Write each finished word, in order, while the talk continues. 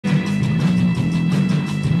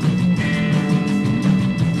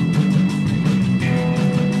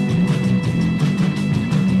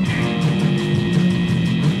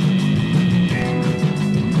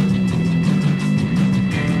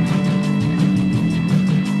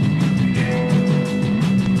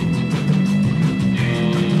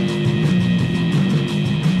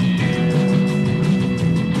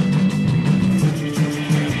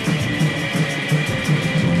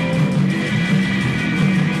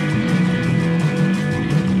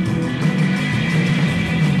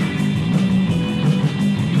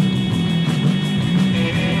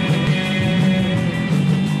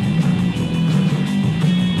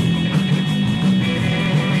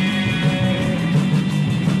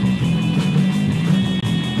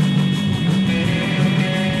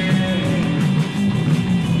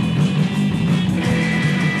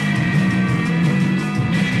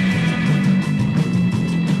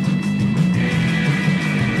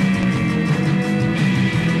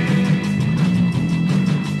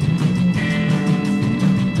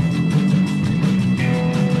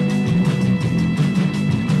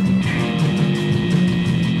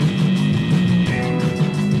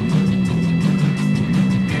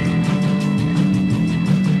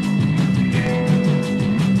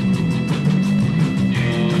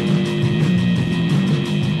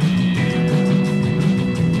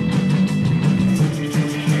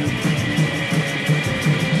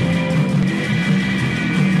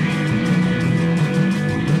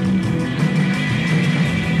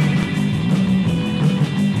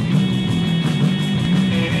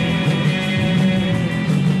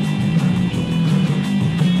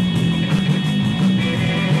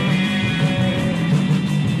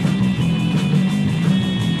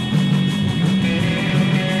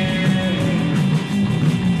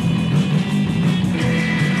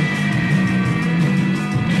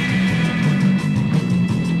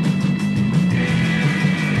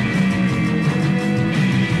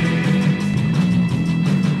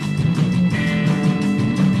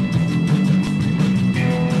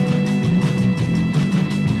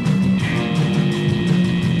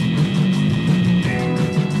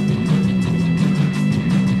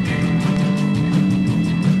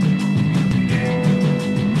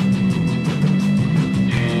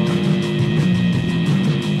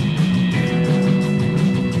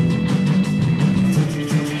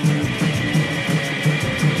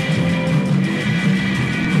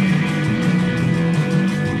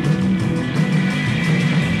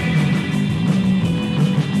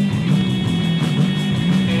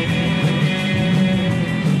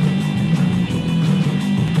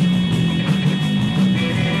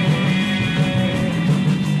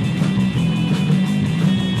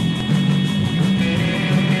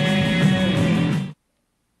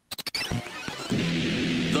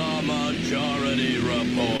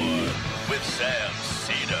with Sam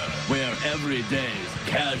Seder, where every day's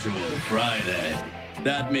casual Friday.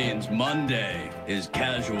 That means Monday is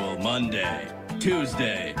casual Monday,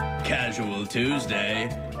 Tuesday, casual Tuesday,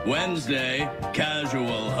 Wednesday,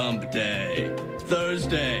 casual hump day,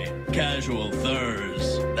 Thursday, casual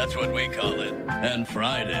Thurs, that's what we call it, and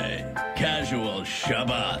Friday, casual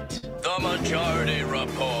Shabbat. The Majority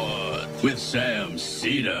Report with Sam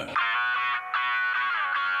Seder.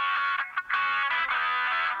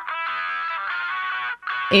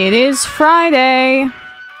 It is Friday,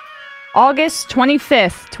 August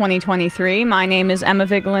 25th, 2023. My name is Emma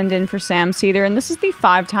Vigeland in for Sam Seder, and this is the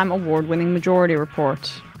 5-time award-winning Majority Report.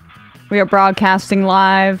 We are broadcasting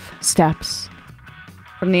live steps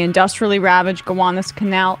from the industrially ravaged Gowanus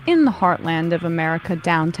Canal in the heartland of America,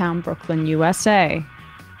 downtown Brooklyn, USA.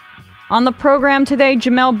 On the program today,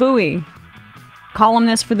 Jamelle Bouie,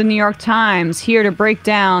 columnist for the New York Times, here to break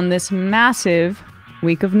down this massive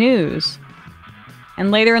week of news. And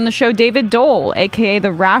later in the show, David Doel, aka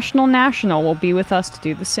the Rational National, will be with us to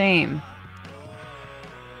do the same.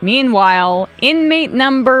 Meanwhile, inmate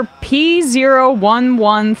number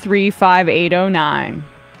P01135809,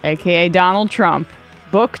 aka Donald Trump,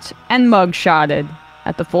 booked and mugshotted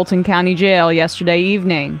at the Fulton County Jail yesterday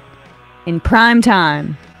evening, in prime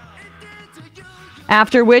time.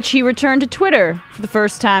 After which he returned to Twitter for the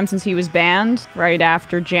first time since he was banned, right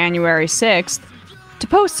after January 6th, to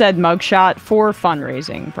post said mugshot for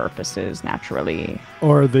fundraising purposes, naturally.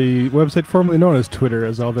 Or the website formerly known as Twitter,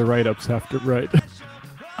 as all the write-ups have to write.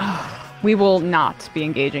 We will not be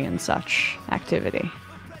engaging in such activity.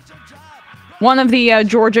 One of the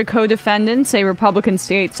Georgia co-defendants, a Republican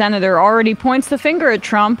state senator, already points the finger at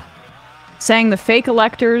Trump, saying the fake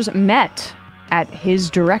electors met at his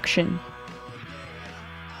direction.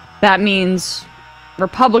 That means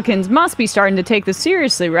Republicans must be starting to take this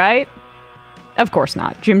seriously, right? Of course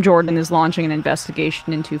not. Jim Jordan is launching an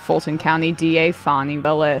investigation into Fulton County DA Fani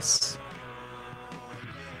Willis.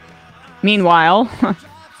 Meanwhile,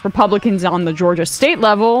 Republicans on the Georgia state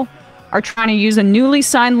level are trying to use a newly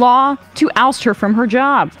signed law to oust her from her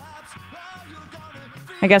job.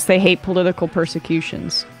 I guess they hate political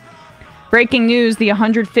persecutions. Breaking news, the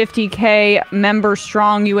 150K member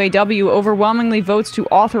strong UAW overwhelmingly votes to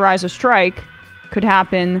authorize a strike. Could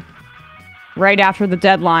happen right after the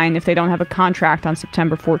deadline if they don't have a contract on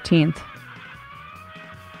September 14th.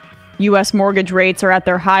 U.S. mortgage rates are at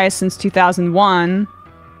their highest since 2001,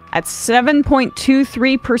 at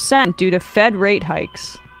 7.23% due to Fed rate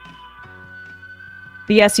hikes.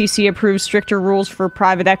 The SEC approves stricter rules for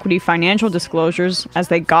private equity financial disclosures as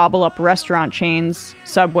they gobble up restaurant chains,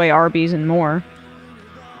 Subway, Arby's, and more.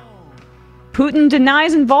 Putin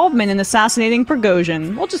denies involvement in assassinating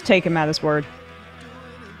Prigozhin. We'll just take him at his word.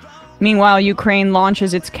 Meanwhile, Ukraine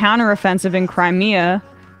launches its counteroffensive in Crimea,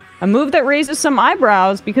 a move that raises some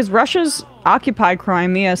eyebrows because Russia's occupied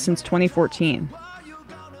Crimea since 2014.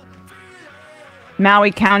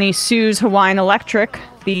 Maui County sues Hawaiian Electric,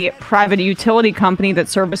 the private utility company that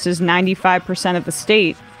services 95% of the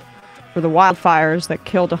state, for the wildfires that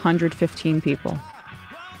killed 115 people.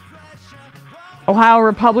 Ohio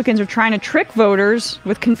Republicans are trying to trick voters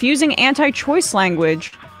with confusing anti-choice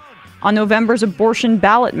language on November's abortion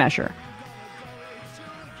ballot measure.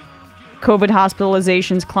 COVID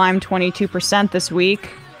hospitalizations climbed 22% this week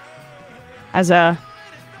as a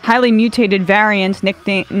highly mutated variant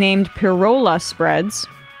nicknamed Pirola spreads.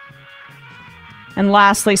 And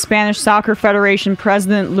lastly, Spanish Soccer Federation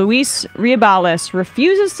President Luis Rubiales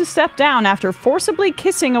refuses to step down after forcibly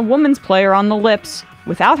kissing a women's player on the lips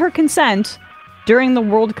without her consent during the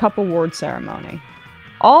World Cup award ceremony.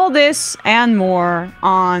 All this and more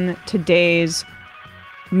on today's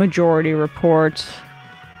Majority Report.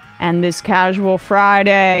 And this casual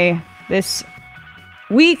Friday, this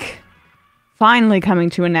week, finally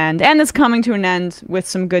coming to an end. And it's coming to an end with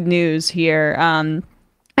some good news here.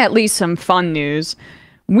 At least some fun news.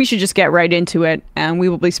 We should just get right into it. And we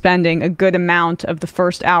will be spending a good amount of the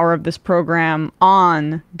first hour of this program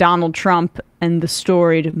on Donald Trump and the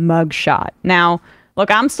storied mugshot. Now, look,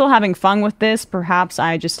 I'm still having fun with this. Perhaps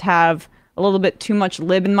I just have a little bit too much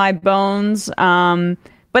lib in my bones.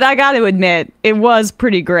 But I got to admit, it was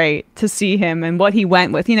pretty great to see him and what he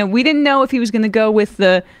went with. You know, we didn't know if he was going to go with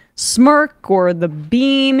the smirk or the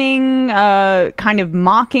beaming, kind of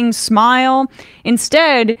mocking smile.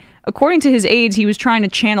 Instead, according to his aides, he was trying to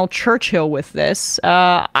channel Churchill with this.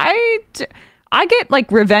 I get like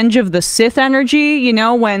Revenge of the Sith energy, you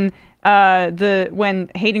know, when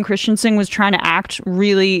Hayden Christensen was trying to act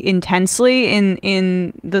really intensely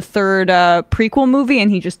in the third prequel movie, and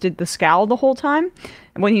he just did the scowl the whole time.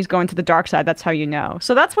 And when he's going to the dark side, that's how you know.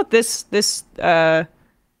 So that's what this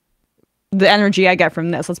the energy I get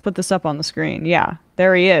from this. Let's put this up on the screen. Yeah,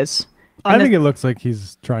 there he is. I think it looks like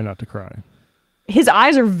he's trying not to cry. His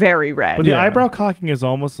eyes are very red. But the eyebrow cocking is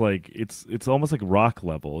almost like it's almost like rock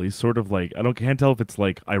level. He's sort of like can't tell if it's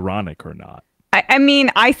like ironic or not. I mean,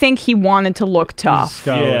 I think he wanted to look tough.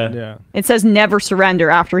 Yeah. It says never surrender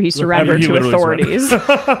after he surrendered to authorities.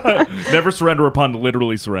 Never surrender upon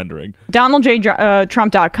literally surrendering.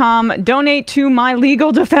 DonaldJTrump.com. Donate to my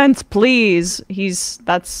legal defense, please.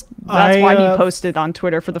 That's why he posted on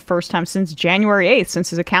Twitter for the first time since January 8th, since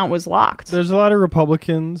his account was locked. There's a lot of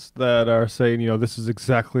Republicans that are saying, this is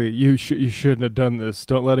exactly, you shouldn't have done this.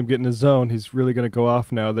 Don't let him get in his zone. He's really going to go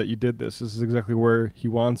off now that you did this. This is exactly where he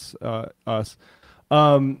wants us.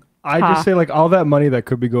 I just say, all that money that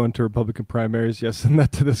could be going to Republican primaries, yes, send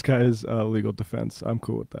that to this guy's legal defense. I'm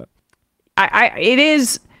cool with that. It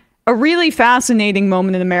is a really fascinating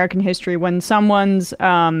moment in American history when someone's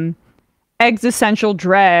existential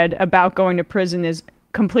dread about going to prison is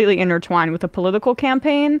completely intertwined with a political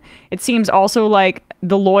campaign. It seems also like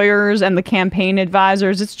the lawyers and the campaign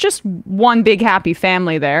advisors, it's just one big happy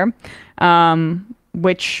family there,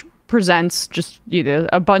 which presents just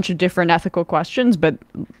a bunch of different ethical questions, but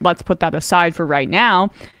let's put that aside for right now.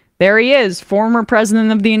 There he is, former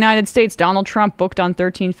president of the United States, Donald Trump, booked on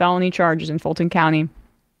 13 felony charges in Fulton County.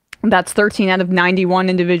 That's 13 out of 91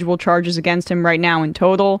 individual charges against him right now in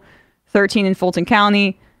total. 13 in Fulton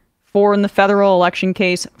County, 4 in the federal election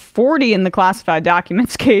case, 40 in the classified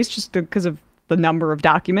documents case, just because of the number of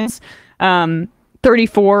documents,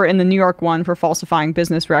 34 in the New York one for falsifying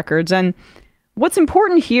business records. And what's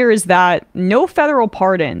important here is that no federal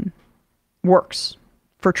pardon works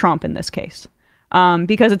for Trump in this case,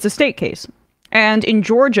 because it's a state case. And in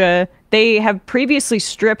Georgia, they have previously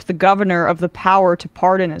stripped the governor of the power to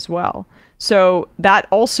pardon as well. So that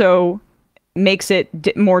also makes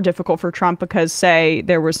it more difficult for Trump because, say,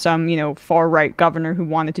 there was some, far-right governor who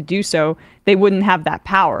wanted to do so, they wouldn't have that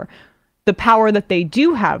power. The power that they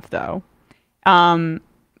do have, though, and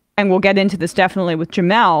we'll get into this definitely with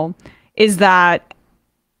Jamelle, is that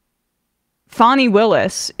Fani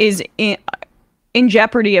Willis is in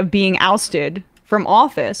jeopardy of being ousted from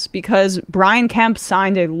office because Brian Kemp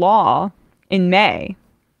signed a law in May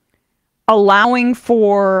allowing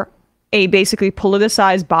for a basically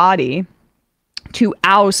politicized body to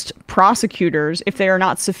oust prosecutors if they are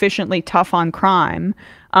not sufficiently tough on crime,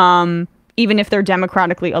 even if they're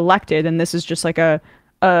democratically elected. And this is just like a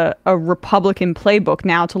Republican playbook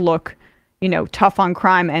now to look tough on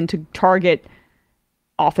crime and to target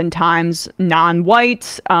oftentimes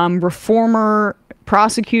non-white reformer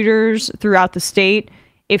prosecutors throughout the state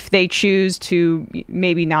if they choose to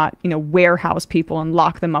maybe not warehouse people and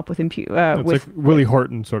lock them up with like Willie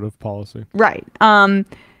Horton sort of policy, right? And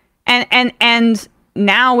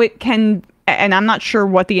now it can, and I'm not sure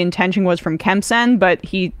what the intention was from Kemp's end, but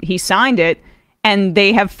he signed it and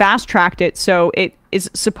they have fast tracked it, so it is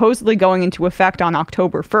supposedly going into effect on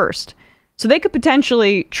October 1st. So they could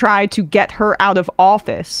potentially try to get her out of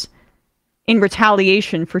office in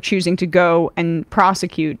retaliation for choosing to go and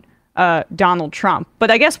prosecute Donald Trump. But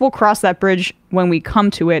I guess we'll cross that bridge when we come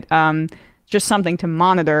to it. Just something to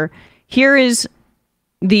monitor. Here is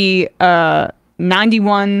the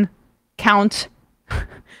 91 count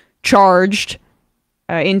charged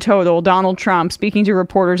in total. Donald Trump speaking to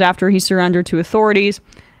reporters after he surrendered to authorities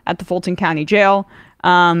at the Fulton County Jail.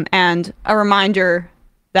 And a reminder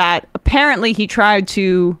that apparently he tried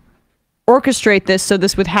to orchestrate this so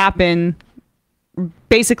this would happen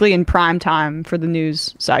basically in prime time for the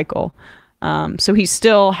news cycle. So he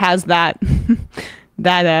still has that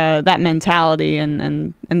that mentality,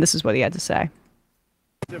 and this is what he had to say.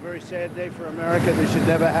 It's a very sad day for America. This should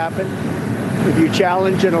never happen. If you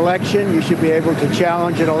challenge an election, you should be able to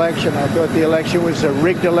challenge an election. I thought the election was a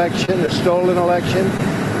rigged election, a stolen election,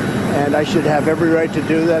 and I should have every right to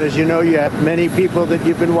do that. As you know, you have many people that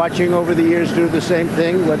you've been watching over the years do the same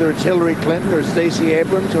thing, whether it's Hillary Clinton or Stacey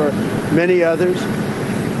Abrams or many others.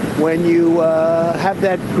 When you have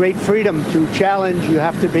that great freedom to challenge, you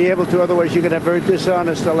have to be able to, otherwise you're going to have very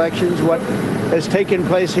dishonest elections. What has taken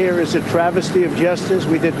place here is a travesty of justice.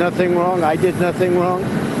 We did nothing wrong. I did nothing wrong.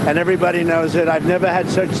 And everybody knows it. I've never had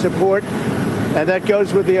such support. And that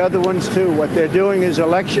goes with the other ones, too. What they're doing is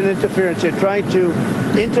election interference. They're trying to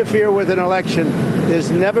interfere with an election. There's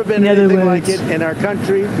never been anything like it in our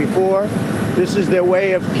country before. This is their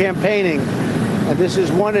way of campaigning. And this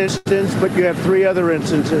is one instance, but you have 3 other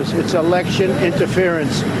instances. It's election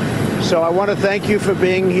interference. So I want to thank you for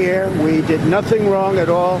being here. We did nothing wrong at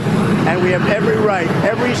all. And we have every right,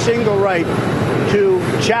 every single right, to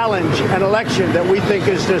challenge an election that we think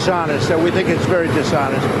is dishonest, that we think is very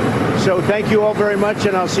dishonest. So thank you all very much,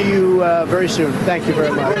 and I'll see you very soon. Thank you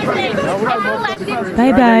very much.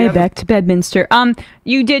 Bye-bye, back to Bedminster.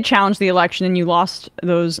 You did challenge the election, and you lost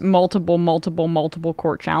those multiple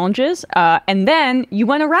court challenges. And then you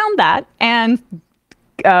went around that, and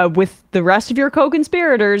with the rest of your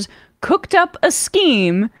co-conspirators, cooked up a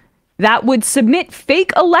scheme that would submit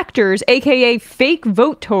fake electors, aka fake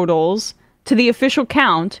vote totals, to the official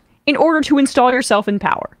count in order to install yourself in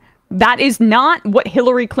power. That is not what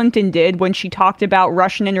Hillary Clinton did when she talked about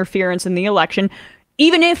Russian interference in the election.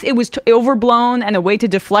 Even if it was overblown and a way to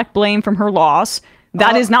deflect blame from her loss,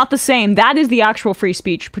 that is not the same. That is the actual free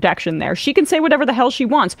speech protection there. She can say whatever the hell she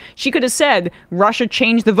wants. She could have said Russia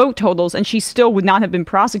changed the vote totals and she still would not have been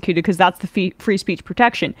prosecuted because that's the free speech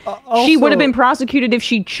protection. She would have been prosecuted if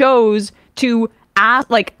she chose to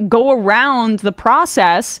go around the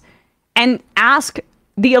process and ask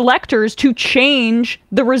the electors to change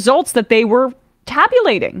the results that they were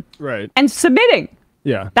tabulating and submitting.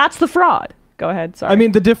 Yeah. That's the fraud. Go ahead. Sorry. I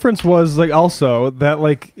mean, the difference was also that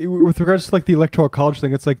with regards to the electoral college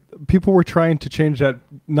thing, it's people were trying to change that,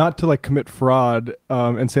 not to commit fraud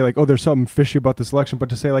and say oh, there's something fishy about this election, but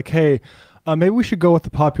to say hey, maybe we should go with the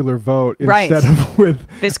popular vote instead of with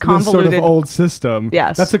this convoluted sort of old system.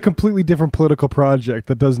 Yes. That's a completely different political project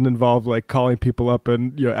that doesn't involve calling people up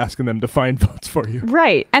and asking them to find votes for you.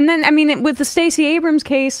 Right. And then, I mean, with the Stacey Abrams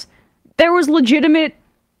case, there was legitimate,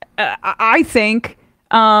 I think,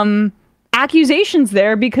 accusations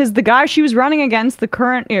there because the guy she was running against, the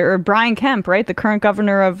current, or Brian Kemp, right, the current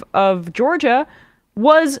governor of Georgia,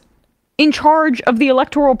 was in charge of the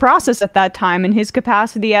electoral process at that time in his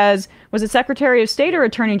capacity as, was it Secretary of State or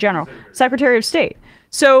Attorney General? Secretary of State.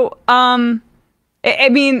 So, I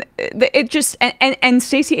mean, it just, and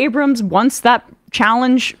Stacey Abrams, once that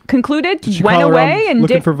challenge concluded, went away and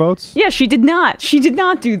looking for votes? Yeah, she did not. She did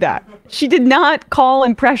not do that. She did not call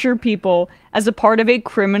and pressure people as a part of a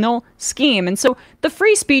criminal scheme. And so the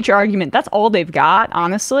free speech argument, that's all they've got,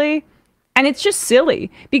 honestly. And it's just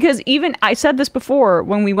silly because even, I said this before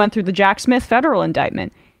when we went through the Jack Smith federal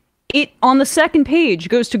indictment, it on the second page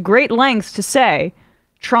goes to great lengths to say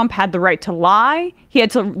Trump had the right to lie. He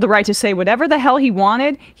had the right to say whatever the hell he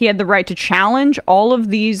wanted. He had the right to challenge all of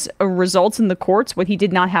these results in the courts. What he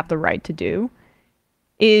did not have the right to do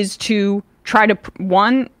is to try to,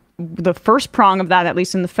 the first prong of that, at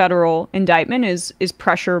least in the federal indictment, is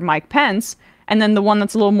pressure Mike Pence. And then the one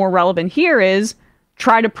that's a little more relevant here is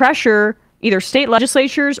try to pressure either state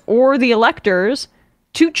legislatures or the electors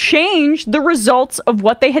to change the results of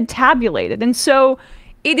what they had tabulated. And so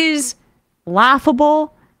it is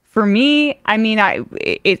laughable for me. I mean,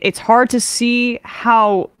 it's hard to see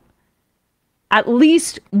how at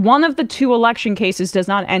least one of the two election cases does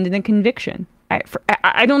not end in a conviction.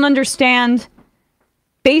 I don't understand,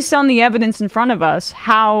 based on the evidence in front of us,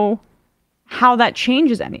 how that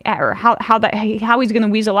changes any, or how he's going to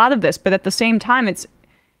weasel out of this. But at the same time,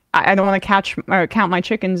 I don't want to count my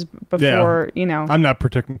chickens before, I'm not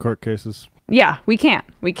protecting court cases. Yeah, we can't.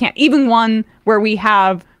 Even one where we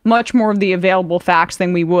have much more of the available facts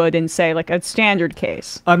than we would in, say, like a standard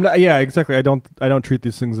case. Yeah, exactly. I don't treat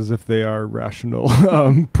these things as if they are rational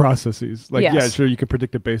processes. Yes. Yeah, sure, you can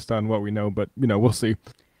predict it based on what we know, but we'll see.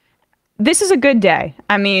 This is a good day.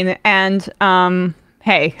 I mean, and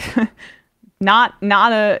hey, not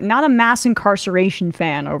a mass incarceration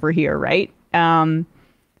fan over here, right?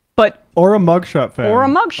 Or a mugshot fan. Or a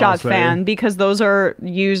mugshot fan, because those are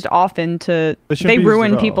used often they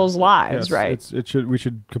ruin people's lives, yes, right? We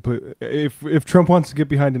should completely, if Trump wants to get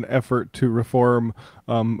behind an effort to reform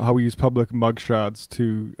how we use public mugshots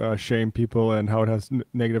to shame people and how it has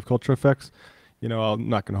negative cultural effects, I'm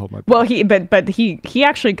not going to hold my breath. Well, he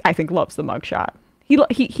actually, I think, loves the mugshot.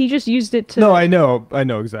 He just used it to. No, I know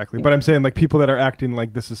exactly. But I'm saying, people that are acting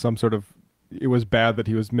like this is some sort of, it was bad that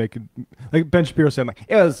he was making, like Ben Shapiro said,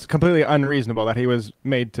 it was completely unreasonable that he was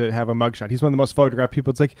made to have a mugshot. He's one of the most photographed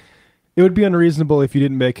people. It's it would be unreasonable if you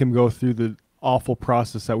didn't make him go through the awful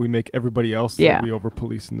process that we make everybody else that we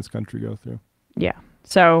over-police in this country go through. Yeah.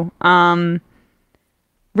 So,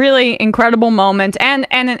 really incredible moment and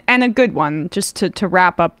a good one, just to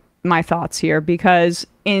wrap up my thoughts here, because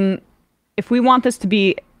if we want this to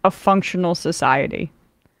be a functional society,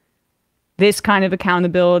 this kind of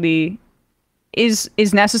accountability is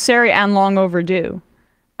necessary and long overdue.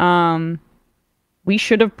 We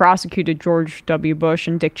should have prosecuted George W. Bush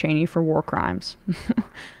and Dick Cheney for war crimes.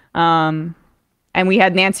 And we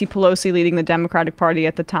had Nancy Pelosi leading the Democratic Party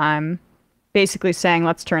at the time, basically saying,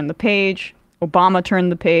 let's turn the page. Obama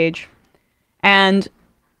turned the page. And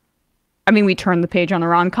mean, we turned the page on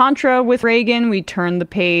Iran-Contra with Reagan. We turned the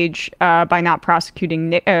page by not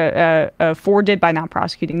prosecuting Ford did by not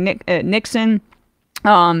prosecuting Nixon,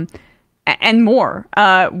 and more.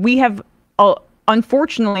 We have,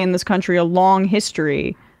 unfortunately, in this country, a long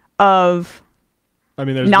history of. I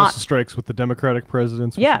mean, there's lots of strikes with the Democratic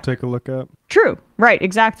presidents. We should take a look at. True. Right.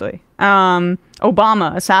 Exactly.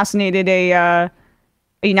 Obama assassinated a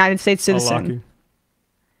United States citizen.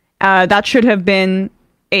 That should have been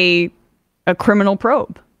a criminal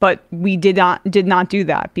probe, but we did not do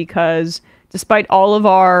that, because despite all of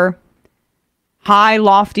our high,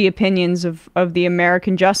 lofty opinions of the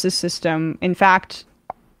American justice system, in fact,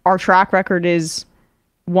 our track record is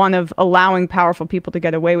one of allowing powerful people to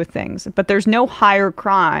get away with things. But there's no higher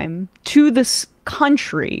crime to this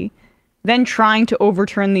country than trying to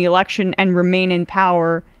overturn the election and remain in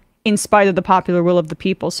power in spite of the popular will of the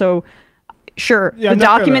people. So sure, the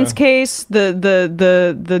documents case,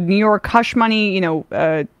 the New York hush money,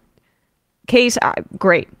 case,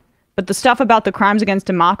 great. But the stuff about the crimes against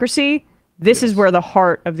democracy, this is where the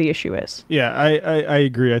heart of the issue is. Yeah, I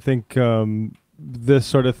agree. I think this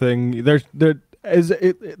sort of thing,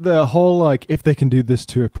 the whole, like, if they can do this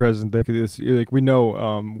to a president, they can do this. Like, we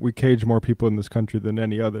know we cage more people in this country than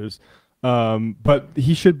any others. But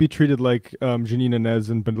he should be treated like Jeanine Áñez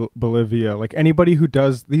in Bolivia. Like, anybody who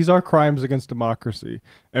does, these are crimes against democracy,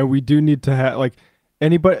 and we do need to have, like,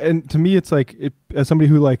 anybody. And to me, it's like, as somebody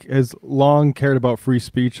who, like, has long cared about free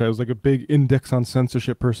speech, I was like a big index on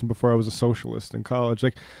censorship person before I was a socialist in college.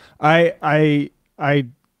 Like, I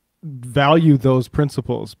value those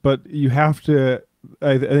principles, but you have to.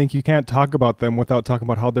 I think you can't talk about them without talking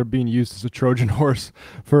about how they're being used as a Trojan horse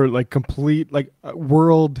for, like, complete, like,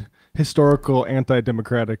 world historical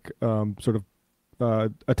anti-democratic sort of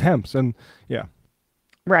attempts. And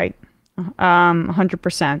right,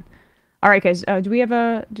 100%. All right, guys, we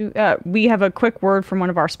have a quick word from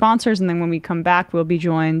one of our sponsors, and then when we come back, we'll be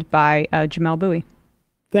joined by Jamelle Bouie.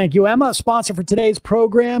 Thank you, Emma. Sponsor for today's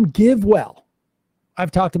program, GiveWell.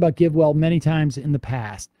 I've talked about GiveWell many times in the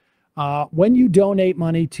past. When you donate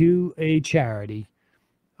money to a charity,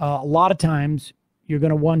 a lot of times you're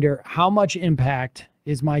going to wonder, how much impact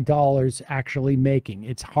is my dollars actually making?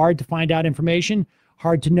 It's hard to find out information,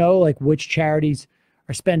 hard to know, like, which charities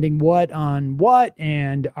are spending what on what,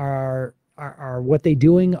 and are what they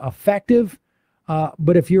doing effective.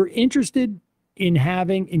 But if you're interested in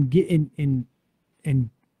having in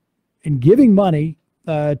giving money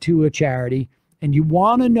to a charity, and you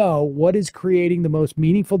want to know what is creating the most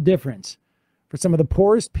meaningful difference for some of the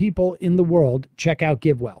poorest people in the world, check out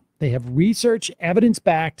GiveWell. They have research,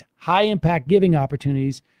 evidence-backed, high-impact giving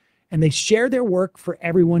opportunities, and they share their work for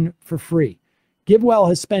everyone for free. GiveWell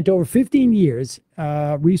has spent over 15 years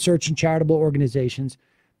researching charitable organizations.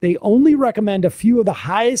 They only recommend a few of the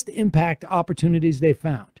highest impact opportunities they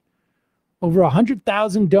found. Over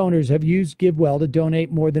 100,000 donors have used GiveWell to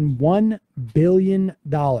donate more than $1 billion.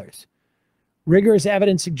 Rigorous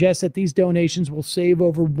evidence suggests that these donations will save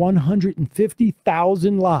over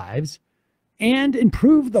 150,000 lives and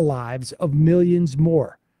improve the lives of millions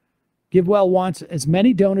more. GiveWell wants as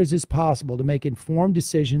many donors as possible to make informed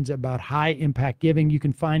decisions about high-impact giving. You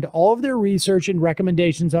can find all of their research and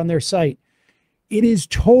recommendations on their site. It is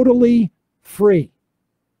totally free.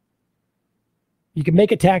 You can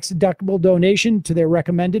make a tax-deductible donation to their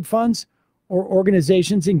recommended funds or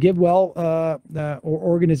organizations in GiveWell,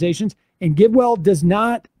 and GiveWell does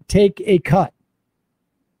not take a cut.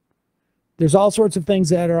 There's all sorts of things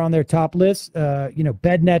that are on their top list.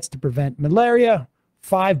 Bed nets to prevent malaria.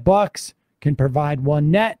 $5 can provide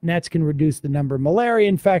one net. Nets can reduce the number of malaria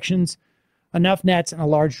infections. Enough nets and a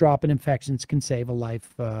large drop in infections can save a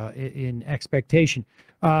life in expectation.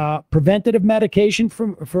 Preventative medication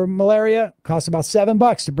for malaria costs about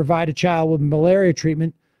 $7 to provide a child with malaria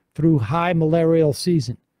treatment through high malarial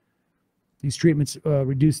season. These treatments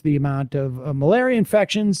reduce the amount of malaria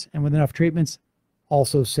infections, and with enough treatments,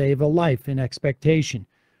 also save a life in expectation.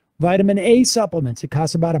 Vitamin A supplements, it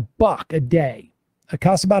costs about $1 a day. It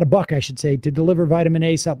costs about $1, I should say, to deliver vitamin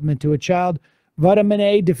A supplement to a child. Vitamin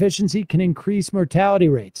A deficiency can increase mortality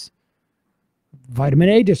rates. Vitamin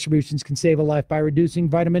A distributions can save a life by reducing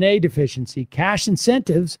vitamin A deficiency. Cash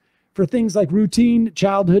incentives for things like routine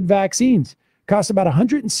childhood vaccines cost about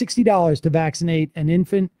 $160 to vaccinate an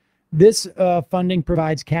infant. This funding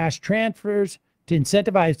provides cash transfers to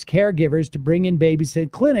incentivize caregivers to bring in babies to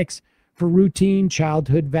clinics for routine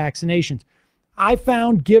childhood vaccinations. I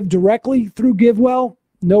found Give directly through GiveWell,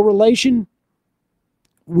 no relation.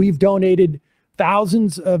 We've donated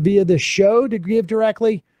thousands via the show to Give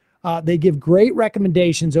directly. They give great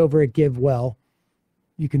recommendations over at GiveWell.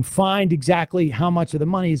 You can find exactly how much of the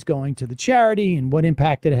money is going to the charity and what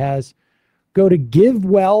impact it has. Go to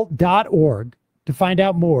givewell.org to find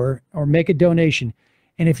out more or make a donation.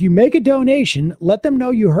 And if you make a donation, let them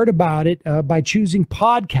know you heard about it by choosing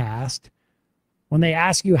podcast when they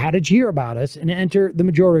ask you, how did you hear about us? And enter the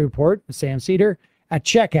Majority Report, Sam Seder, at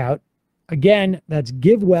checkout. Again, that's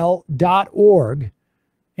givewell.org.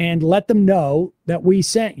 And let them know that we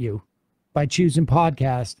sent you by choosing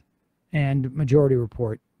podcast and Majority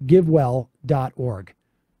Report. Givewell.org.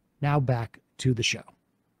 Now back to the show.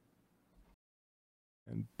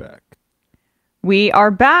 And back. We are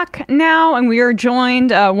back now, and we are joined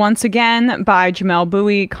once again by Jamelle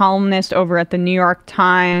Bouie, columnist over at the New York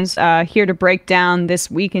Times, here to break down this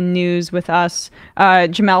week in news with us.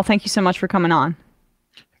 Jamelle, thank you so much for coming on.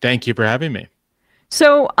 Thank you for having me.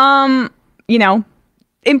 So,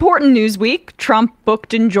 important news week. Trump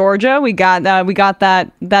booked in Georgia. We got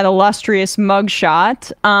that illustrious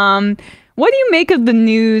mugshot. What do you make of the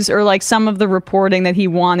news, or like some of the reporting that he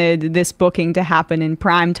wanted this booking to happen in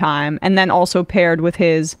prime time, and then also paired with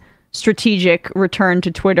his strategic return to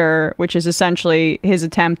Twitter, which is essentially his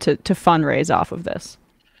attempt to fundraise off of this?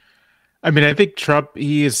 I mean, I think Trump,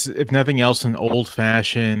 he is, if nothing else, an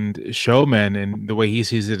old-fashioned showman, and the way he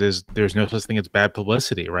sees it is there's no such thing as bad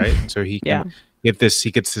publicity, right? So he can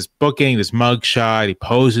he gets this booking, this mugshot, he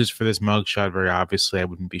poses for this mugshot very obviously. I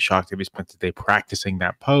wouldn't be shocked if he spent the day practicing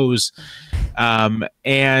that pose.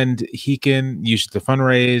 And he can use it to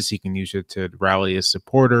fundraise, he can use it to rally his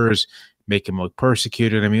supporters, make him look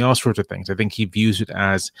persecuted. I mean, all sorts of things. I think he views it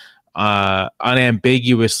as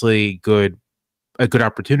unambiguously a good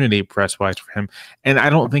opportunity press-wise for him. And I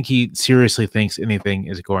don't think he seriously thinks anything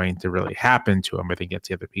is going to really happen to him. I think that's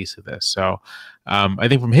the other piece of this. So I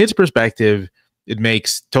think from his perspective, it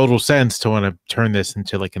makes total sense to want to turn this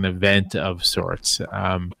into like an event of sorts.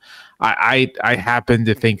 I happen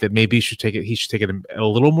to think that maybe he should take it a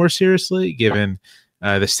little more seriously, given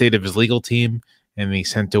the state of his legal team and the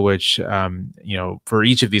extent to which, for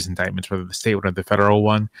each of these indictments, whether the state one or the federal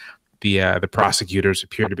one, the prosecutors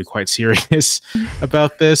appear to be quite serious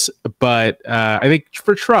about this. But I think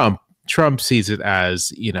for Trump sees it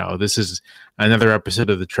as, this is another episode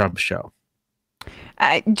of the Trump show.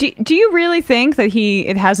 Do you really think that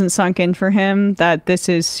it hasn't sunk in for him that this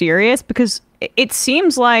is serious? Because it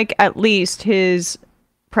seems like at least his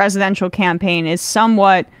presidential campaign is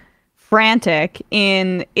somewhat frantic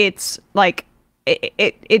in it's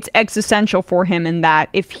existential for him, in that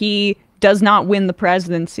if he does not win the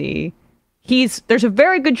presidency, there's a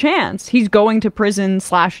very good chance he's going to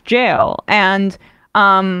prison/jail. And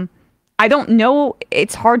I don't know,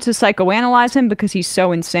 it's hard to psychoanalyze him because he's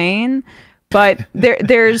so insane. But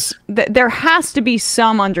there has to be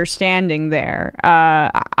some understanding there,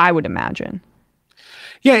 I would imagine.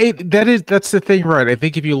 Yeah, that's the thing, right? I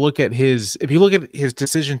think if you look at his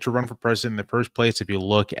decision to run for president in the first place, if you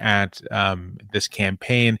look at this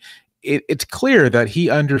campaign, it's clear that he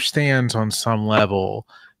understands on some level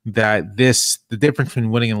that the difference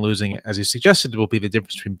between winning and losing, as you suggested, will be the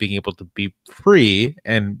difference between being able to be free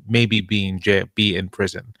and maybe be in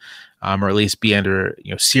prison, or at least be under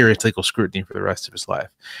serious legal scrutiny for the rest of his life.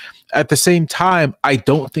 At the same time, I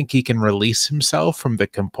don't think he can release himself from the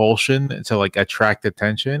compulsion to attract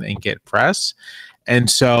attention and get press. And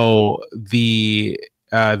so the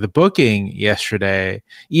booking yesterday,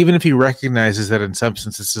 even if he recognizes that in some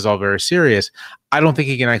sense this is all very serious, I don't think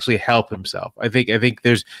he can actually help himself. I think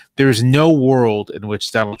there's no world in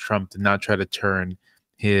which Donald Trump did not try to turn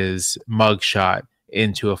his mugshot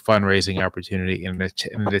into a fundraising opportunity in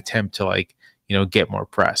an attempt to get more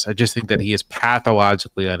press. I just think that he is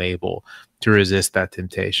pathologically unable to resist that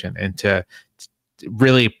temptation and to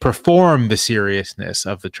really perform the seriousness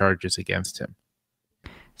of the charges against him.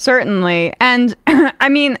 Certainly. And I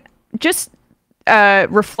mean, just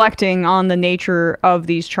reflecting on the nature of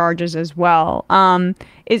these charges as well,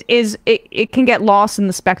 it can get lost in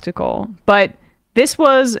the spectacle. But this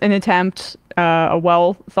was an attempt, a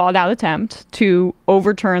well thought out attempt to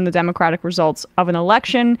overturn the democratic results of an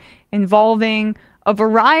election involving a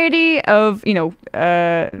variety of,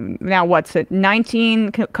 now what's it,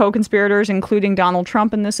 19 co-conspirators, including Donald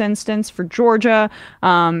Trump in this instance for Georgia.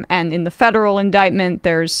 And in the federal indictment,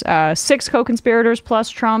 there's 6 co-conspirators plus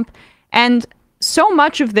Trump. And so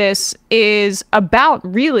much of this is about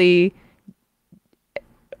really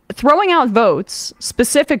throwing out votes,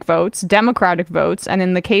 specific votes, Democratic votes, and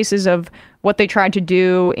in the cases of what they tried to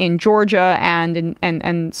do in Georgia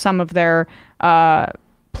and some of their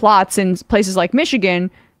plots in places like Michigan,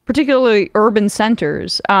 particularly urban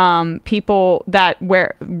centers, people that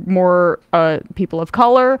were more people of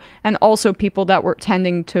color, and also people that were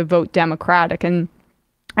tending to vote Democratic. And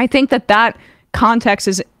I think that context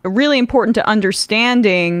is really important to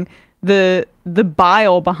understanding the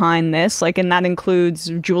bile behind this, like, and that includes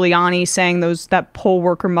Giuliani saying that poll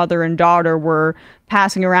worker mother and daughter were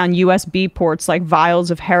passing around USB ports like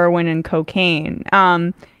vials of heroin and cocaine.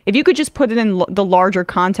 If you could just put it in the larger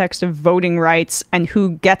context of voting rights and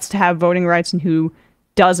who gets to have voting rights and who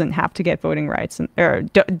doesn't have to get voting rights,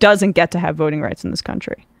 doesn't get to have voting rights in this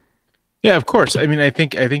country. Yeah, of course. I mean, I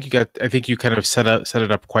think you kind of set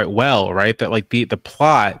it up quite well, right? That like the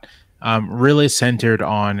plot really centered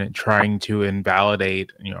on trying to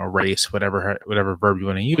invalidate, erase, whatever verb you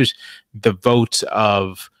want to use, the votes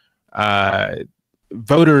of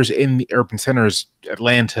voters in the urban centers,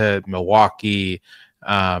 Atlanta, Milwaukee,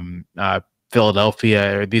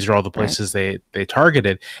 Philadelphia. These are all the places they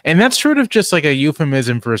targeted, and that's sort of just like a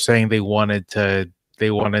euphemism for saying they wanted to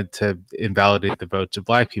invalidate the votes of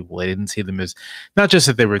Black people. They didn't see them as, not just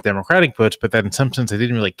that they were Democratic votes, but that in some sense they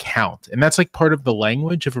didn't really count. And that's like part of the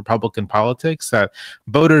language of Republican politics, that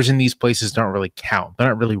voters in these places don't really count. They're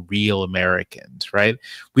not really real Americans, right?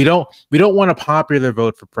 We don't want a popular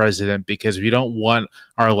vote for president because we don't want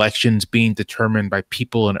our elections being determined by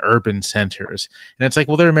people in urban centers. And it's like,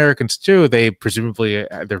 well, they're Americans too. They presumably,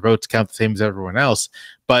 their votes count the same as everyone else,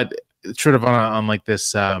 but sort of on like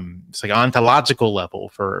this it's like ontological level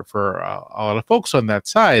for a lot of folks on that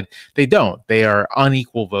side, they don't. They are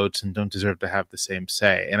unequal votes and don't deserve to have the same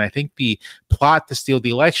say. And I think the plot to steal the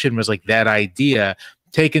election was like that idea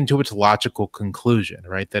taken to its logical conclusion,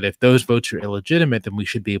 right? That if those votes are illegitimate, then we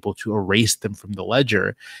should be able to erase them from the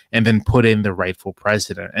ledger and then put in the rightful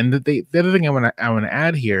president. And the other thing I want to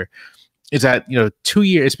add here is that, 2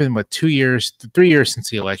 years, it's been 2 years, 3 years since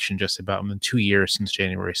the election, just about, and then 2 years since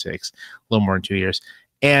January 6th, a little more than 2 years.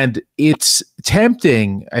 And it's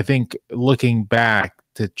tempting, I think, looking back,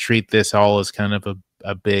 to treat this all as kind of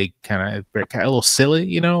a big kind of a little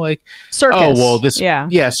silly, like circus. Oh,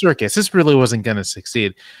 well, circus. This really wasn't going to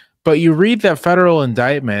succeed. But you read that federal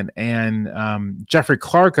indictment, and Jeffrey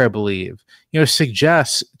Clark, I believe,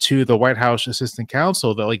 suggests to the White House assistant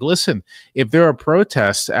counsel that, like, listen, if there are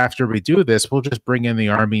protests after we do this, we'll just bring in the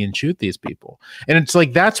army and shoot these people. And it's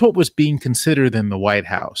like, that's what was being considered in the White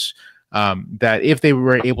House. That if they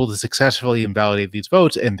were able to successfully invalidate these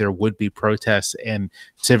votes and there would be protests and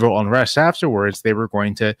civil unrest afterwards, they were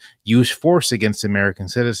going to use force against American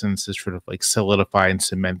citizens to sort of like solidify and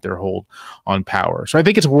cement their hold on power. So I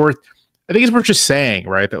think it's worth just saying,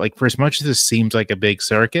 right, that like, for as much as this seems like a big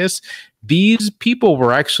circus, these people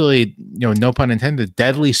were actually, no pun intended,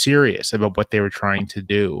 deadly serious about what they were trying to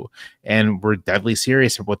do, and were deadly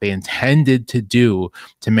serious about what they intended to do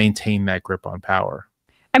to maintain that grip on power.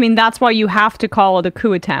 I mean, that's why you have to call it a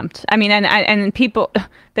coup attempt. I mean, and people,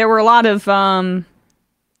 there were a lot of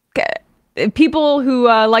people who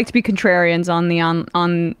like to be contrarians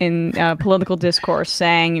in political discourse,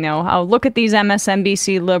 saying, oh, look at these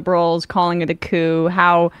MSNBC liberals calling it a coup.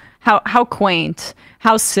 How quaint,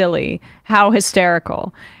 how silly, how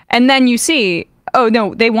hysterical. And then you see, oh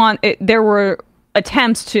no, there were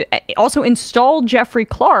attempts to also install Jeffrey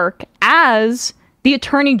Clark as the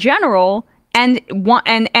Attorney General. And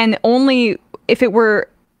only if it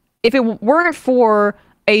weren't for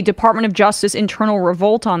a Department of Justice internal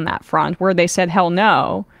revolt on that front, where they said hell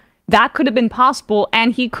no, that could have been possible,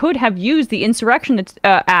 and he could have used the Insurrection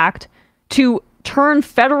Act to turn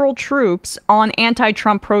federal troops on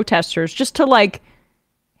anti-Trump protesters, just to like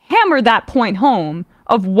hammer that point home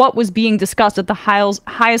of what was being discussed at the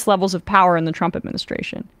highest levels of power in the Trump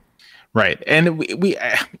administration. Right, and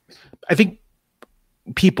I think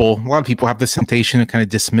a lot of people have this temptation to kind of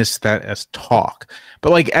dismiss that as talk,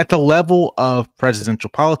 but like at the level of presidential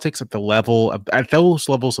politics, at those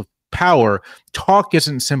levels of power, talk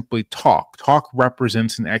isn't simply talk. Talk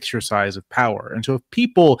represents an exercise of power. And so if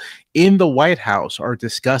people in the White House are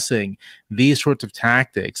discussing these sorts of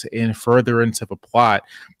tactics in furtherance of a plot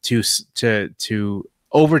to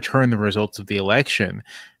overturn the results of the election,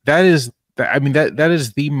 that is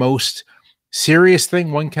the most serious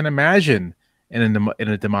thing one can imagine in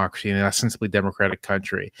a democracy, in an ostensibly democratic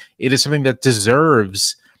country. It is something that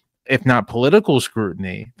deserves, if not political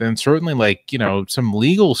scrutiny, then certainly some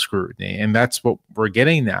legal scrutiny, and that's what we're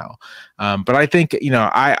getting now. But I think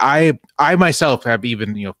I myself have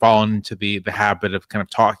even fallen into the habit of kind of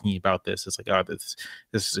talking about this. It's like, oh, this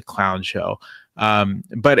is a clown show.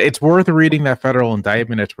 But it's worth reading that federal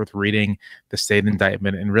indictment. It's worth reading the state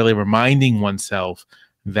indictment and really reminding oneself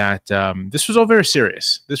that this was all very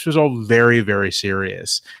serious. This was all very, very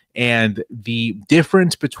serious. And the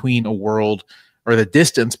difference between a world, or the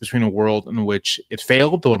distance between a world in which it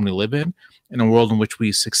failed, the one we live in, and a world in which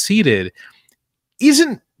we succeeded,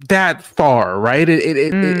 isn't that far, right?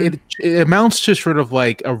 It amounts to sort of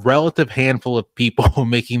like a relative handful of people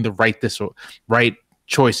making the right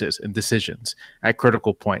choices and decisions at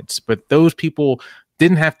critical points. But those people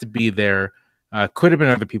didn't have to be there. Could have been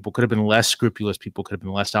other people, could have been less scrupulous people, could have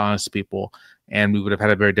been less honest people, and we would have had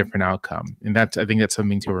a very different outcome. And I think that's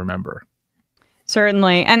something to remember.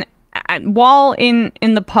 Certainly. And while in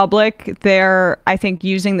the public, they're, I think,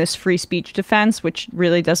 using this free speech defense, which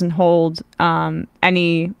really doesn't hold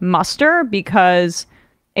any muster because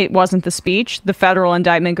it wasn't the speech. The federal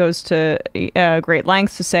indictment goes to great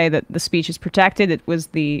lengths to say that the speech is protected. It was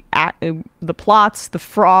the plots, the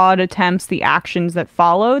fraud attempts, the actions that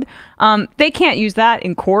followed. They can't use that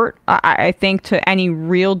in court, I think, to any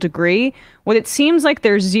real degree. What it seems like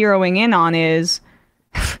they're zeroing in on is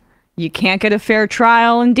you can't get a fair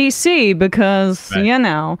trial in D.C. because,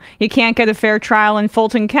 right, you can't get a fair trial in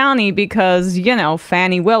Fulton County because,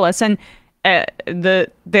 Fannie Willis. And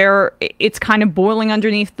it's kind of boiling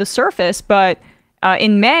underneath the surface, but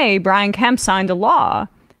in May, Brian Kemp signed a law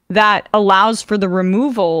that allows for the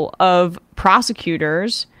removal of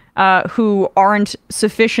prosecutors who aren't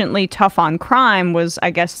sufficiently tough on crime, was, I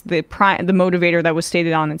guess, the motivator that was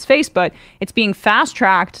stated on its face, but it's being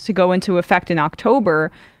fast-tracked to go into effect in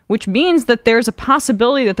October, which means that there's a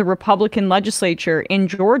possibility that the Republican legislature in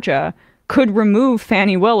Georgia could remove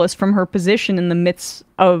Fannie Willis from her position in the midst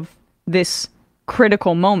of this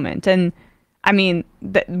critical moment. And I mean,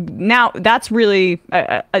 now that's really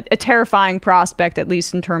a terrifying prospect, at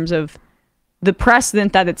least in terms of the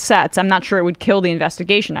precedent that it sets. I'm not sure it would kill the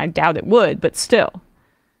investigation. I doubt it would, but still.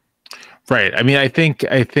 Right. I mean, I think,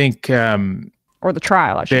 or the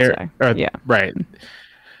trial, I should say. Yeah. Right.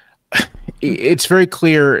 It's very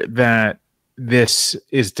clear that this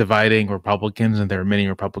is dividing Republicans, and there are many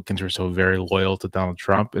Republicans who are so very loyal to Donald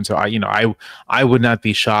Trump. And so I would not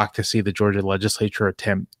be shocked to see the Georgia legislature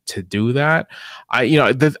attempt to do that. I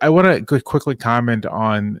want to quickly comment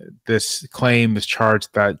on this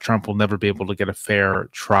charge that Trump will never be able to get a fair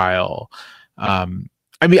trial.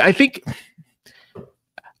 I think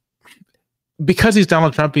because he's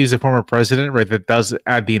Donald Trump, he's a former president, right? That does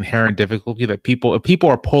add the inherent difficulty that if people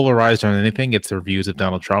are polarized on anything, it's their views of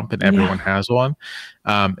Donald Trump, and everyone has one,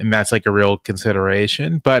 and that's like a real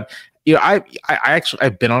consideration. But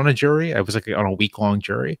I've been on a jury. I was like on a week-long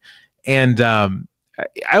jury, and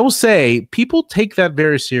I will say people take that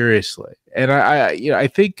very seriously, and I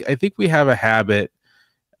think we have a habit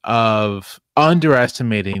of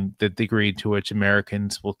underestimating the degree to which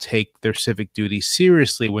Americans will take their civic duty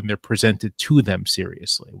seriously when they're presented to them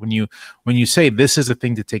seriously. When you say this is a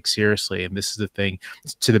thing to take seriously and this is a thing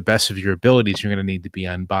to the best of your abilities, you're going to need to be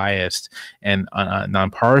unbiased and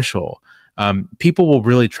non-partial. People will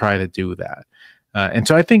really try to do that, and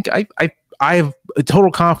so I think I have a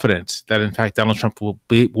total confidence that, in fact, Donald Trump will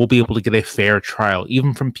be able to get a fair trial,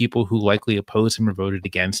 even from people who likely oppose him or voted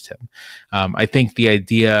against him. I think the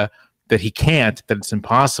idea that he can't, that it's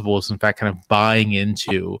impossible, is in fact kind of buying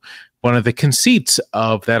into one of the conceits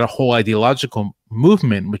of that whole ideological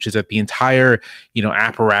movement, which is that the entire,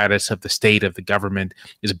 apparatus of the state, of the government,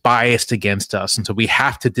 is biased against us, and so we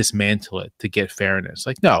have to dismantle it to get fairness.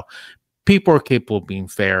 Like, no, people are capable of being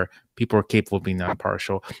fair. People are capable of being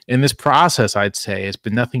non-partial. And this process, I'd say, has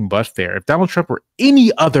been nothing but fair. If Donald Trump were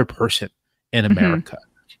any other person in America,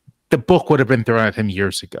 the book would have been thrown at him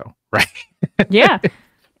years ago, right? Yeah.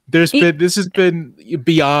 This has been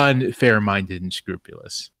beyond fair-minded and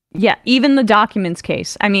scrupulous. Yeah, even the documents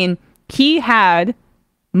case. I mean, he had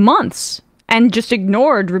months and just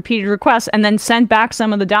ignored repeated requests and then sent back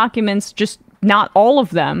some of the documents, just not all of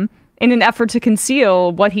them, in an effort to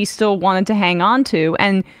conceal what he still wanted to hang on to.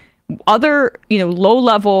 And other,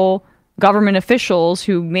 low-level government officials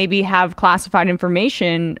who maybe have classified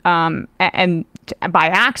information and by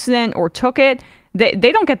accident or took it, they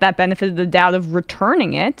don't get that benefit of the doubt of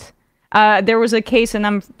returning it. There was a case, and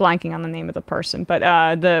I'm blanking on the name of the person, but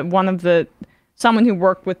someone who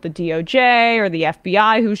worked with the DOJ or the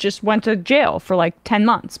FBI who's just went to jail for like 10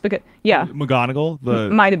 months because McGonigal,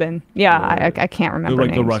 might have been, I can't remember like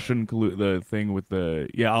names. The Russian the thing with the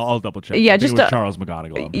I'll double check. Yeah, just Charles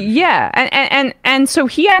McGonigal. And so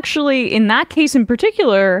he actually, in that case in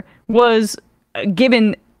particular, was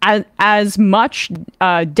given as much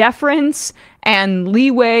deference and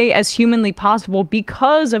leeway as humanly possible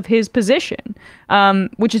because of his position,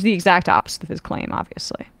 which is the exact opposite of his claim,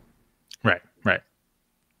 obviously. Right.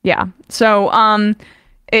 Yeah. So,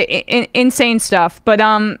 insane stuff. But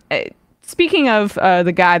speaking of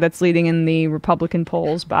the guy that's leading in the Republican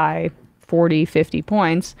polls by 40, 50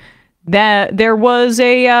 points, there was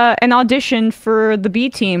an audition for the B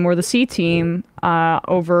team or the C team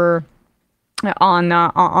over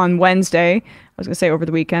on Wednesday. I was going to say over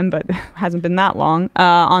the weekend, but it hasn't been that long.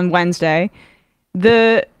 On Wednesday,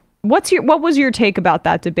 what was your take about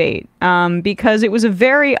that debate? Because it was a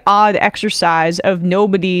very odd exercise of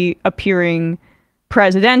nobody appearing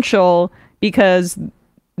presidential, because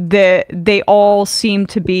they all seem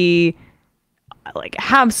to be like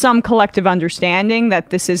have some collective understanding that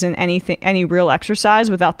this isn't any real exercise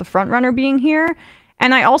without the front runner being here.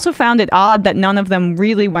 And I also found it odd that none of them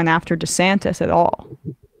really went after DeSantis at all.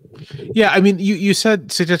 Yeah, I mean, you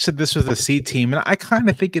suggested this was the C team, and I kind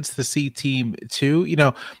of think it's the C team too. You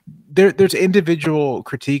know, there's individual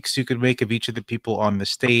critiques you could make of each of the people on the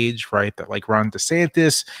stage, right? That like Ron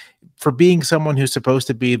DeSantis, for being someone who's supposed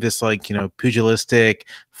to be this like, you know, pugilistic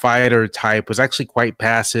fighter type, was actually quite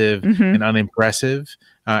passive and unimpressive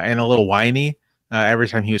and a little whiny every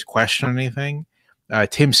time he was questioning anything.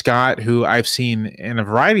 Tim Scott, who I've seen in a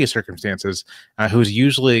variety of circumstances, who's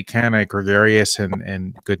usually kind of gregarious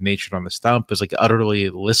and good-natured on the stump, is like utterly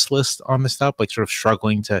listless on the stump, like sort of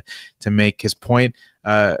struggling to make his point.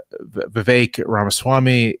 Vivek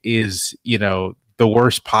Ramaswamy is, you know, the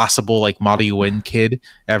worst possible like Model UN kid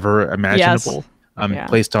ever imaginable,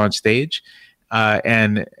 placed on stage.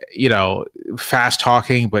 And, you know, fast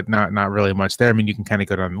talking, but not really much there. I mean, you can kind of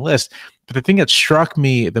go down the list. But the thing that struck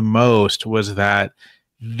me the most was that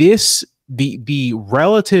the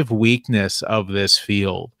relative weakness of this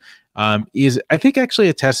field is, I think, actually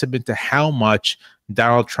a testament to how much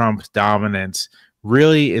Donald Trump's dominance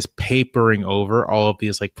really is papering over all of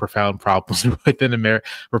these like profound problems within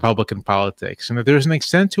Republican politics, and that there's an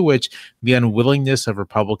extent to which the unwillingness of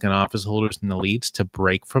Republican office holders and elites to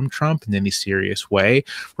break from Trump in any serious way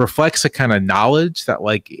reflects a kind of knowledge that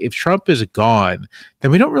like if Trump is gone,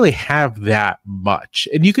 then we don't really have that much.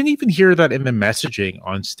 And you can even hear that in the messaging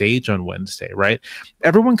on stage on Wednesday, right?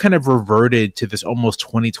 Everyone kind of reverted to this almost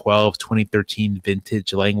 2012, 2013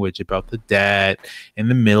 vintage language about the debt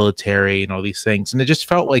and the military and all these things. And it just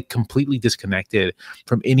felt like completely disconnected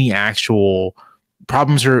from any actual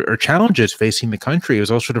problems or challenges facing the country. It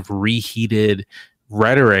was all sort of reheated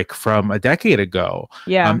rhetoric from a decade ago.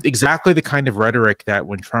 Yeah. Exactly the kind of rhetoric that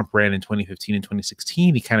when Trump ran in 2015 and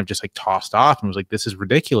 2016, he kind of just like tossed off and was like, this is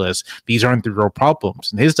ridiculous. These aren't the real problems.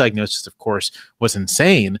 And his diagnosis, of course, was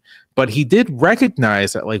insane. But he did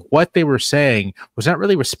recognize that like what they were saying was not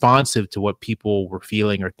really responsive to what people were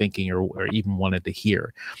feeling or thinking or even wanted to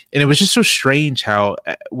hear. And it was just so strange how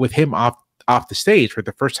with him off the stage for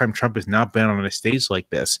the first time, Trump has not been on a stage like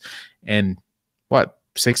this. And what,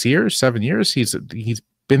 6 years, 7 years, he's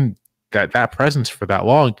been that presence for that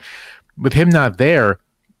long. With him not there,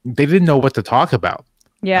 they didn't know what to talk about.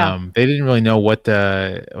 Yeah, they didn't really know how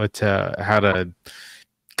to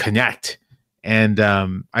connect. And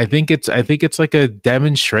I think it's like a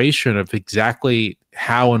demonstration of exactly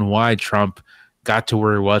how and why Trump got to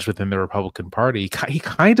where he was within the Republican Party. He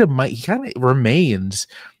kind of remains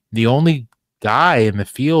the only guy in the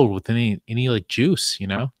field with any like juice, you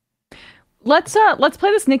know. Let's play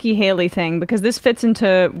this Nikki Haley thing, because this fits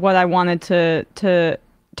into what I wanted to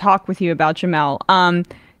talk with you about, Jamelle.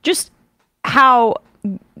 Just how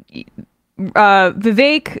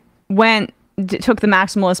Vivek took the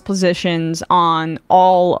maximalist positions on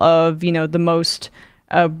all of, you know, the most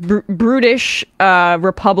brutish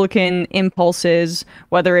Republican impulses,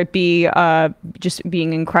 whether it be just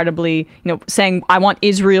being incredibly, you know, saying I want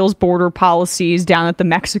Israel's border policies down at the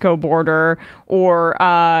Mexico border, or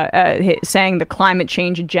saying the climate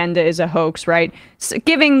change agenda is a hoax, right? So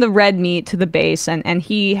giving the red meat to the base, and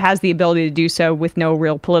he has the ability to do so with no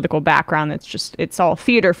real political background. It's all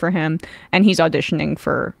theater for him, and he's auditioning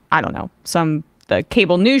for, I don't know, the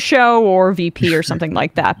cable news show or VP or something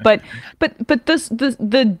like that. But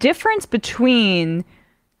the difference between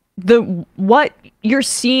what you're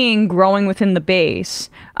seeing growing within the base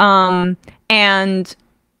and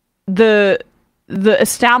the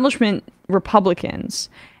establishment Republicans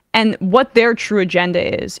and what their true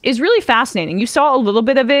agenda is really fascinating. You saw a little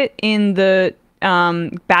bit of it in the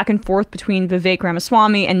back and forth between Vivek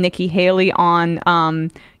Ramaswamy and Nikki Haley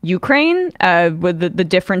on Ukraine, with the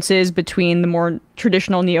differences between the more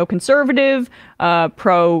traditional neoconservative,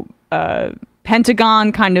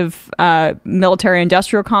 pro-Pentagon kind of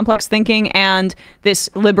military-industrial complex thinking, and this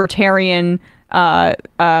libertarian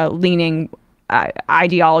leaning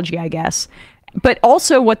ideology, I guess. But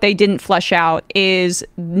also what they didn't flesh out is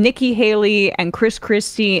Nikki Haley and Chris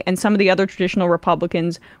Christie and some of the other traditional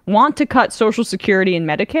Republicans want to cut Social Security and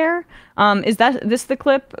Medicare. Is this the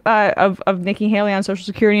clip of Nikki Haley on Social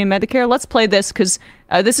Security and Medicare? Let's play this, because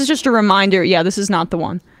this is just a reminder. Yeah, this is not the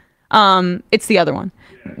one. It's the other one.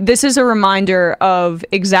 This is a reminder of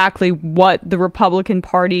exactly what the Republican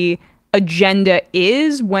Party agenda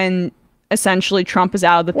is when essentially Trump is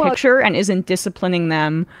out of the picture and isn't disciplining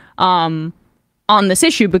them on this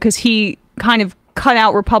issue, because he kind of cut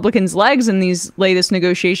out Republicans' legs in these latest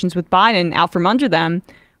negotiations with Biden out from under them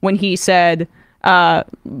when he said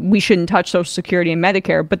we shouldn't touch Social Security and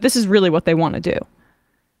Medicare. But this is really what they want to do.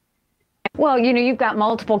 Well, you know, you've got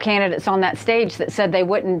multiple candidates on that stage that said they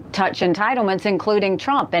wouldn't touch entitlements, including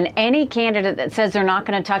Trump. And any candidate that says they're not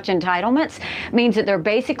going to touch entitlements means that they're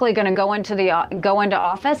basically going to go into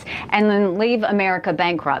office and then leave America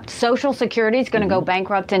bankrupt. Social Security is going to go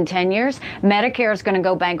bankrupt in 10 years. Medicare is going to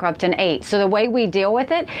go bankrupt in 8. So the way we deal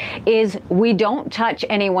with it is we don't touch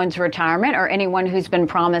anyone's retirement or anyone who's been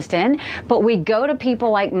promised in, but we go to people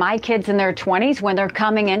like my kids in their 20s when they're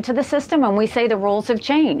coming into the system, and we say the rules have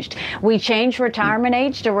changed. We change retirement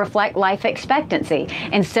age to reflect life expectancy.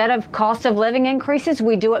 Instead of cost of living increases,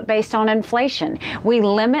 we do it based on inflation. We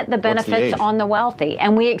limit the benefits on the wealthy,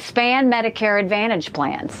 and we expand Medicare Advantage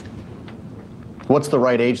plans. What's the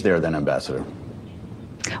right age there then, Ambassador?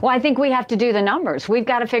 Well, I think we have to do the numbers. We've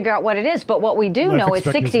got to figure out what it is. But what we do know is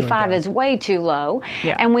 65 is way too low,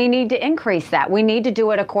 and we need to increase that. We need to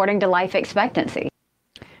do it according to life expectancy.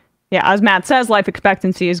 Yeah, as Matt says, life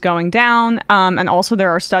expectancy is going down. And also there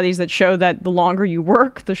are studies that show that the longer you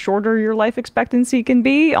work, the shorter your life expectancy can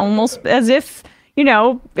be, almost as if, you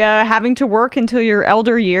know, having to work until your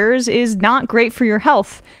elder years is not great for your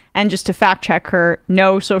health. And just to fact check her,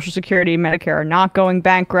 no, Social Security and Medicare are not going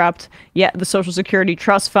bankrupt. Yet the Social Security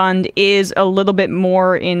Trust Fund is a little bit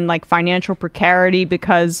more in like financial precarity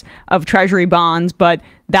because of Treasury bonds, but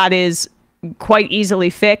that is quite easily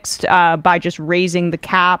fixed by just raising the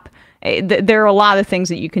cap. There are a lot of things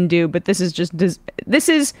that you can do, but this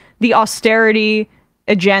is the austerity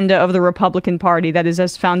agenda of the Republican Party that is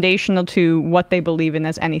as foundational to what they believe in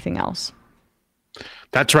as anything else.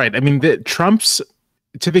 That's right. I mean,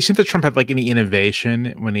 to the extent that Trump had like any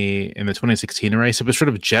innovation when he in the 2016 race, it was sort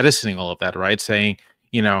of jettisoning all of that, right? Saying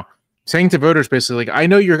to voters basically like, I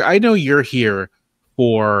know you're here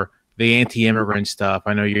for the anti-immigrant stuff.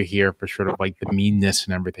 I know you're here for sort of like the meanness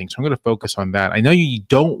and everything. So I'm going to focus on that. I know you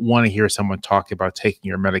don't want to hear someone talk about taking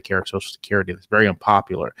your Medicare or Social Security. That's very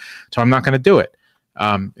unpopular. So I'm not going to do it.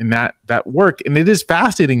 And that worked. And it is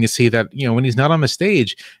fascinating to see that, you know, when he's not on the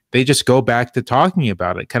stage, they just go back to talking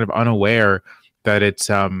about it, kind of unaware that it's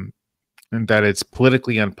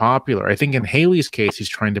politically unpopular. I think in Haley's case, he's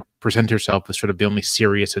trying to present herself as sort of the only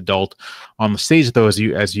serious adult on the stage, though, as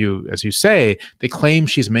you say, they claim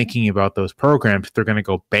she's making about those programs they're going to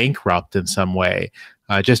go bankrupt in some way.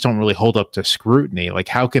 Just don't really hold up to scrutiny. Like,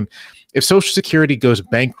 if Social Security goes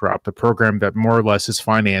bankrupt, a program that more or less is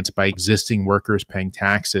financed by existing workers paying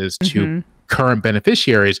taxes to current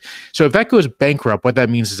beneficiaries. So if that goes bankrupt, what that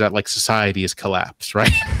means is that like society has collapsed,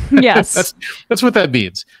 right? Yes. that's what that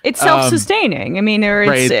means. It's self-sustaining. I mean, or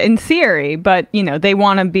it's in theory, but you know, they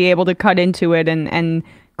want to be able to cut into it and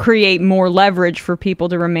create more leverage for people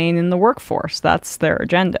to remain in the workforce. That's their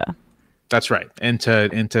agenda. That's right. And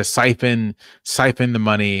to siphon the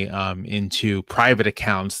money into private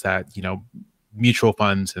accounts that, you know, mutual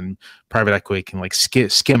funds and private equity can like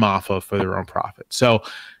skim off of for their own profit. So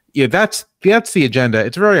yeah, that's the agenda.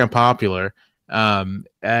 It's very unpopular, and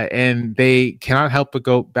they cannot help but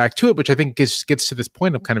go back to it, which I think gets to this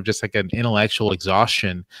point of kind of just like an intellectual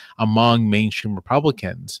exhaustion among mainstream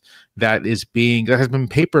Republicans that has been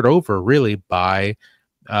papered over really by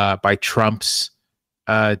Trump's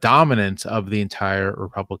dominance of the entire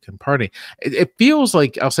Republican Party. It feels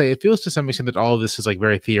like, I'll say, it feels to some extent that all of this is like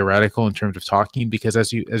very theoretical in terms of talking, because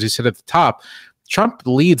as you said at the top, Trump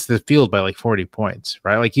leads the field by like 40 points,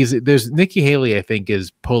 right? Like there's Nikki Haley, I think,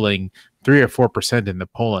 is pulling 3 or 4% in the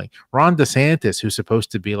polling. Ron DeSantis, who's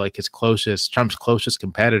supposed to be like Trump's closest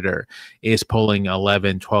competitor, is polling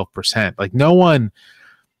 11, 12%. Like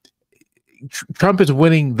Trump is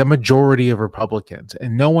winning the majority of Republicans,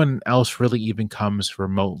 and no one else really even comes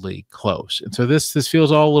remotely close. And so this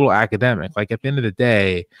feels all a little academic. Like at the end of the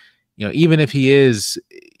day, you know, even if he is,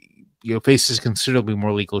 you know, faces considerably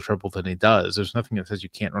more legal trouble than he does, there's nothing that says you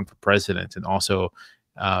can't run for president and also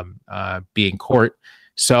be in court.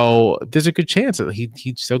 So there's a good chance that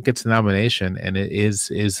he still gets the nomination, and it is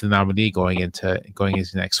the nominee going into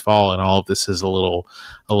next fall. And all of this is a little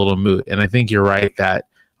moot. And I think you're right that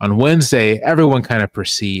on Wednesday, everyone kind of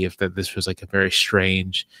perceived that this was like a very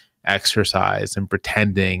strange exercise in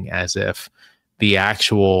pretending as if the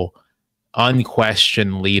actual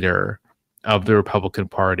unquestioned leader of the Republican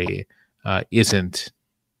Party isn't,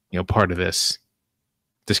 you know, part of this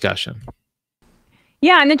discussion.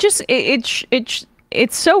 Yeah, and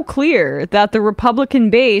it's so clear that the Republican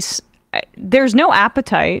base there's no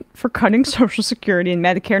appetite for cutting Social Security and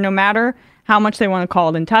Medicare, no matter how much they want to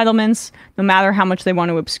call it entitlements, no matter how much they want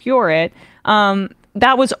to obscure it.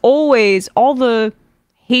 That was always all the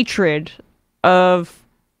hatred of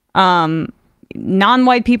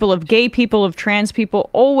non-white people, of gay people, of trans people,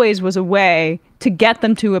 always was a way to get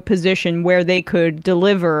them to a position where they could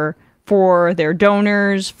deliver for their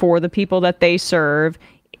donors, for the people that they serve.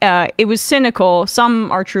 It was cynical.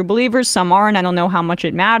 Some are true believers, some aren't. I don't know how much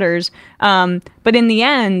it matters. But in the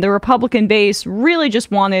end, the Republican base really just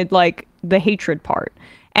wanted like the hatred part.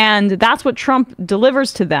 And that's what Trump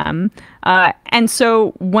delivers to them. And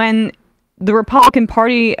so when the Republican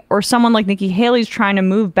Party or someone like Nikki Haley's trying to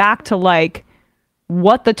move back to like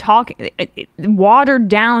what the watered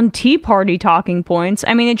down Tea Party talking points,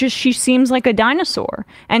 I mean, she seems like a dinosaur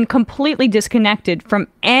and completely disconnected from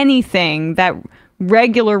anything that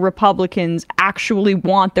regular Republicans actually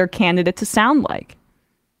want their candidate to sound like.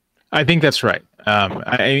 I think that's right.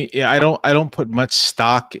 I don't put much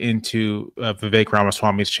stock into Vivek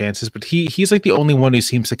Ramaswamy's chances, but he's like the only one who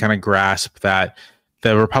seems to kind of grasp that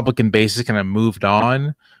the Republican base has kind of moved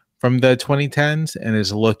on from the 2010s and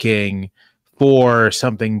is looking for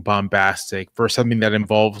something bombastic, for something that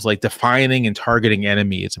involves like defining and targeting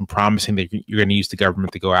enemies and promising that you're going to use the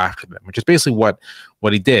government to go after them, which is basically what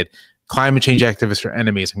he did. Climate change activists are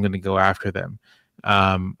enemies. I'm going to go after them.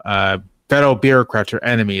 Federal bureaucrats are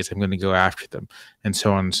enemies. I'm going to go after them, and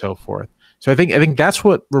so on and so forth. So I think that's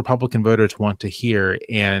what Republican voters want to hear,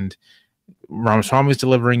 and Ramaswamy is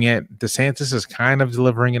delivering it. DeSantis is kind of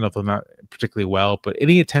delivering it, although not particularly well. But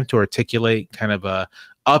any attempt to articulate kind of a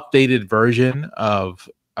updated version of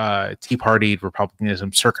Tea Party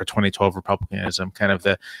Republicanism, circa 2012 Republicanism, kind of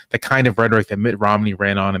the kind of rhetoric that Mitt Romney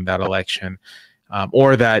ran on in that election.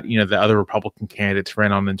 Or that, you know, the other Republican candidates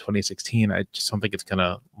ran on in 2016. I just don't think it's going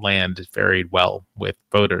to land very well with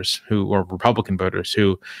voters or Republican voters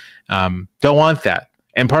who don't want that.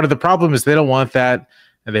 And part of the problem is they don't want that.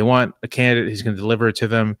 And they want a candidate who's going to deliver it to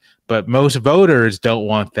them. But most voters don't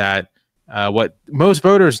want that. Most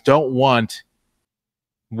voters don't want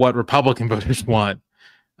what Republican voters want.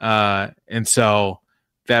 And so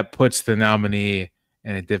that puts the nominee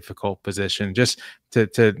in a difficult position. Just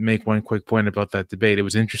to make one quick point about that debate, it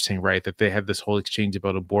was interesting, right, that they had this whole exchange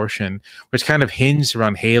about abortion, which kind of hinged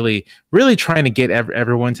around Haley really trying to get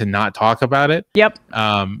everyone to not talk about it. Yep.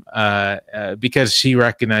 Because she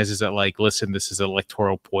recognizes that, like, listen, this is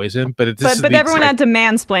electoral poison. But everyone had to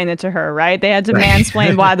mansplain it to her, right? They had to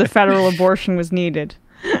mansplain why the federal abortion was needed.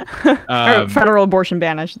 Or federal abortion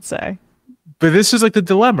ban, I should say. But this is like the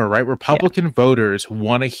dilemma, right? Republican voters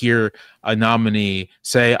want to hear a nominee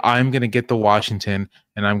say, I'm going to get to Washington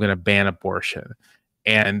and I'm going to ban abortion.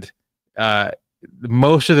 And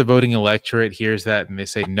most of the voting electorate hears that and they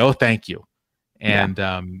say, no, thank you. And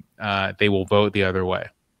they will vote the other way.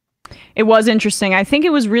 It was interesting. I think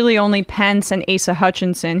it was really only Pence and Asa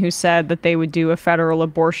Hutchinson who said that they would do a federal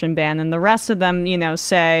abortion ban. And the rest of them, you know,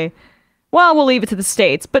 say, well, we'll leave it to the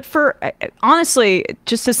states. But for honestly,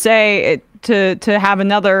 just to say to have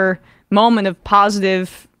another moment of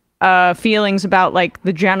positive feelings about like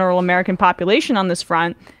the general American population on this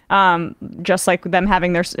front, just like them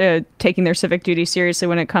having their taking their civic duty seriously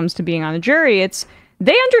when it comes to being on a jury,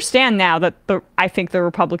 they understand now that I think the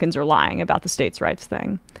Republicans are lying about the states' rights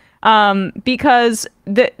thing, because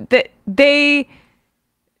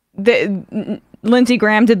Lindsey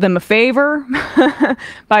Graham did them a favor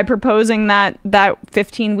by proposing that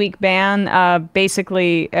 15-week ban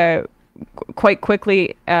basically quite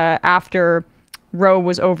quickly after Roe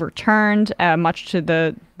was overturned, much to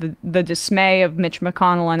the dismay of Mitch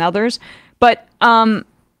McConnell and others. But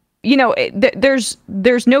you know, there's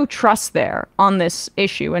no trust there on this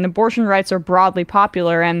issue, and abortion rights are broadly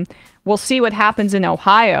popular, and we'll see what happens in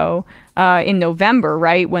Ohio in November,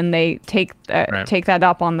 right, when they take that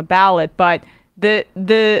up on the ballot. But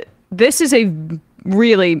this is a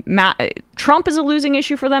really Trump is a losing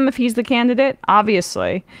issue for them if he's the candidate,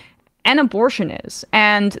 obviously, and abortion is,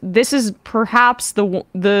 and this is perhaps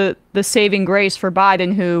the saving grace for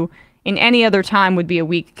Biden, who in any other time would be a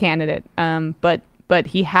weak candidate, but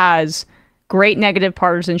he has great negative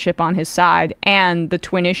partisanship on his side and the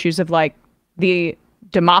twin issues of like the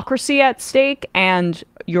democracy at stake and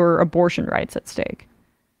your abortion rights at stake.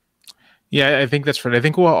 Yeah, I think that's right. I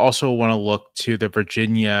think we'll also want to look to the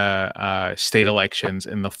Virginia state elections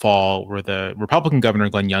in the fall, where the Republican governor,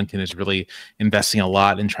 Glenn Youngkin, is really investing a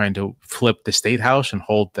lot in trying to flip the state house and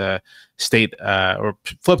hold the state or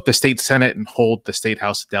flip the state Senate and hold the state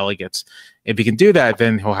house of delegates. If he can do that,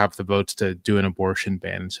 then he'll have the votes to do an abortion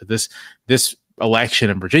ban. So this election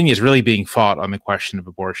in Virginia is really being fought on the question of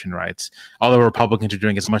abortion rights, although Republicans are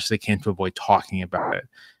doing as much as they can to avoid talking about it.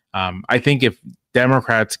 I think if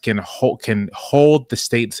Democrats can hold the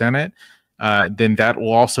state Senate, then that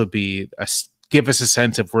will also give us a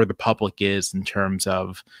sense of where the public is in terms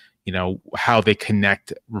of, you know, how they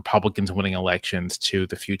connect Republicans winning elections to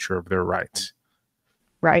the future of their rights.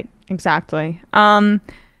 Right, exactly.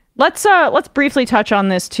 Let's briefly touch on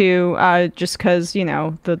this too, just because, you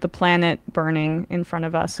know, the planet burning in front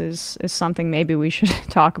of us is something maybe we should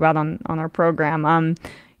talk about on our program.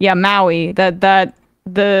 Yeah, Maui. The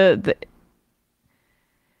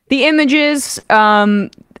images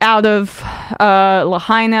out of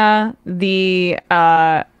Lahaina, the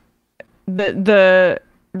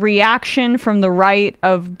reaction from the right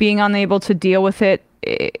of being unable to deal with it,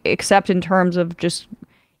 except in terms of just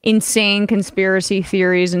insane conspiracy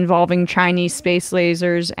theories involving Chinese space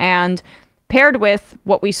lasers, and paired with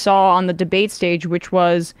what we saw on the debate stage, which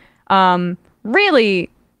was really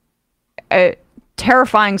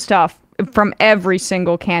terrifying stuff from every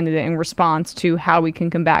single candidate in response to how we can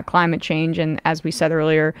combat climate change. And as we said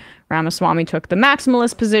earlier, Ramaswamy took the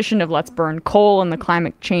maximalist position of let's burn coal and the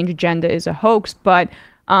climate change agenda is a hoax. But,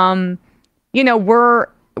 you know, we're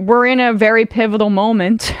in a very pivotal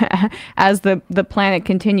moment as the planet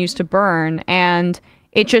continues to burn. And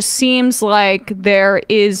it just seems like there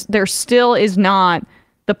still is not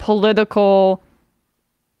the political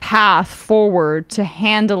path forward to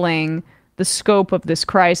handling the scope of this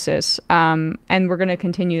crisis, and we're going to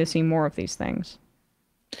continue to see more of these things.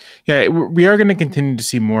 Yeah, we are going to continue to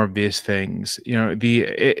see more of these things. You know,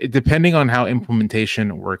 depending on how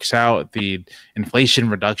implementation works out, the Inflation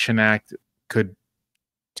Reduction Act could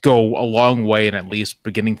go a long way in at least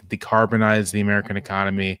beginning to decarbonize the American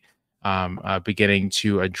economy, beginning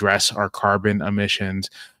to address our carbon emissions.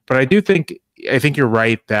 But I think you're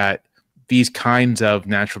right that these kinds of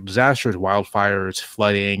natural disasters, wildfires,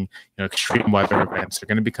 flooding, you know, extreme weather events, are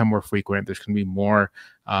going to become more frequent. There's going to be more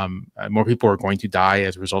people are going to die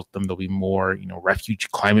as a result of them. There'll be more, you know,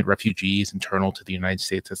 climate refugees internal to the United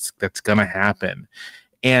States. That's going to happen,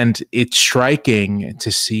 and it's striking to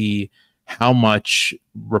see how much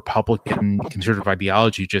Republican conservative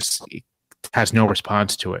ideology just has no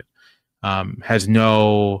response to it. Has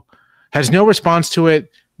no response to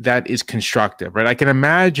it that is constructive, right? I can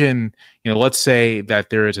imagine, you know, let's say that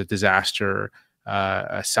there is a disaster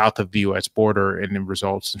south of the U.S. border and it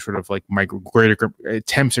results in sort of like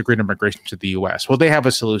attempts at greater migration to the U.S. Well, they have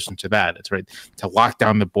a solution to that. It's right to lock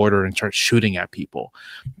down the border and start shooting at people.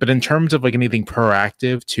 But in terms of like anything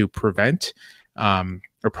proactive to prevent or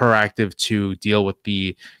proactive to deal with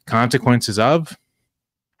the consequences of,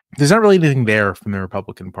 there's not really anything there from the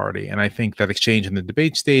Republican Party. And I think that exchange in the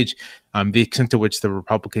debate stage, the extent to which the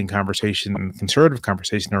Republican conversation and conservative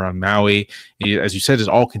conversation around Maui, as you said, is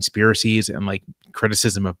all conspiracies and like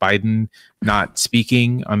criticism of Biden not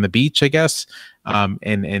speaking on the beach, I guess,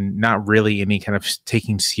 and not really any kind of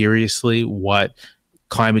taking seriously what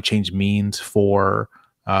climate change means for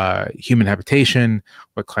human habitation,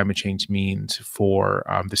 what climate change means for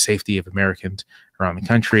the safety of Americans around the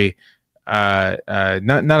country.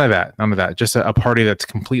 None of that. Just a party that's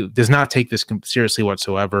completely does not take this seriously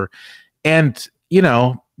whatsoever. And, you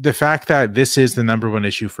know, the fact that this is the number one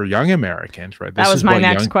issue for young Americans, right? This that was is my what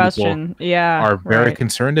next young question. Yeah. Are very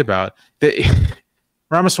concerned about.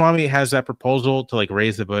 Ramaswamy has that proposal to like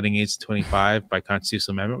raise the voting age to 25 by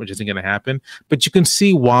constitutional amendment, which isn't going to happen. But you can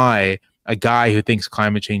see why a guy who thinks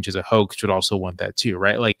climate change is a hoax would also want that too,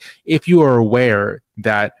 right? Like if you are aware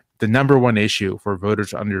that the number one issue for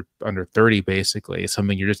voters under 30 basically is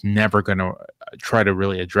something you're just never going to try to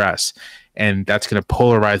really address, and that's going to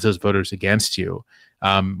polarize those voters against you.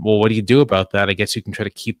 Well, what do you do about that? I guess you can try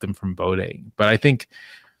to keep them from voting. But I think,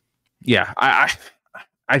 yeah, I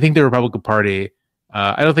think the Republican Party,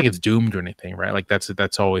 I don't think it's doomed or anything, right? Like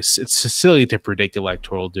that's always, it's silly to predict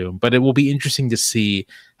electoral doom, but it will be interesting to see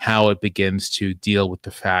how it begins to deal with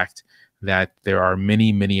the fact that there are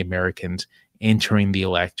many, many Americans entering the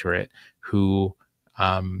electorate who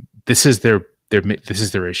this is their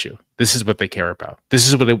issue. This is what they care about. This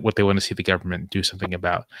is what they want to see the government do something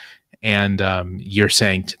about. And you're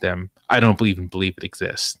saying to them, I don't even believe it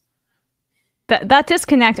exists. That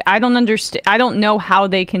disconnect, I don't understand. I don't know how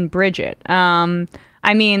they can bridge it.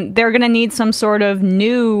 I mean, they're going to need some sort of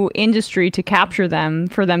new industry to capture them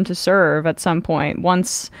for them to serve at some point.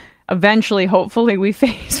 Once eventually, hopefully, we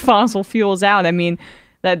phase fossil fuels out. I mean,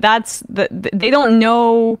 they don't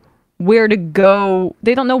know where to go.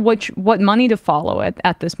 They don't know what money to follow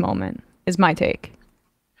at this moment, is my take.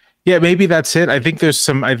 Yeah, maybe that's it. I think there's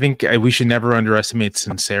some. I think we should never underestimate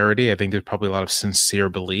sincerity. I think there's probably a lot of sincere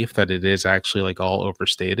belief that it is actually like all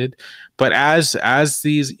overstated. But as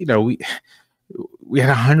these, we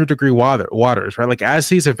had 100-degree waters, right? Like as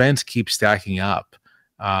these events keep stacking up,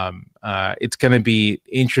 it's going to be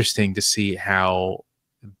interesting to see how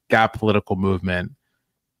that political movement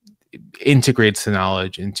integrates the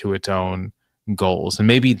knowledge into its own goals, and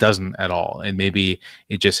maybe it doesn't at all, and maybe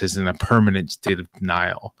it just is in a permanent state of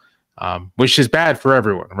denial. Which is bad for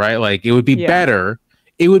everyone, right? Like it would be better.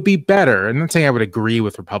 It would be better. I'm not saying I would agree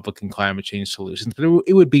with Republican climate change solutions, but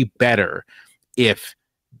it would be better if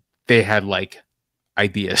they had like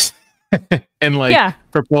ideas and like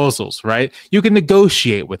proposals, right? You can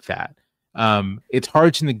negotiate with that. It's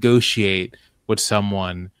hard to negotiate with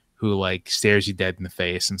someone who like stares you dead in the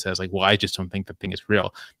face and says like, well, I just don't think the thing is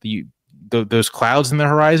real. Those clouds in the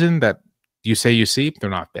horizon that you say you see, they're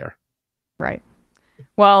not there. Right.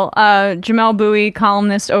 Well, Jamelle Bouie,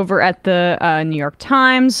 columnist over at the New York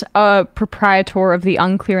Times, proprietor of the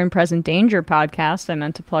Unclear and Present Danger podcast. I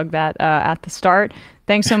meant to plug that at the start.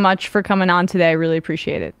 Thanks so much for coming on today. I really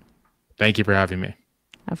appreciate it. Thank you for having me.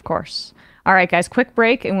 Of course. All right, guys, quick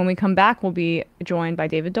break. And when we come back, we'll be joined by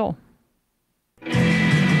David Doel.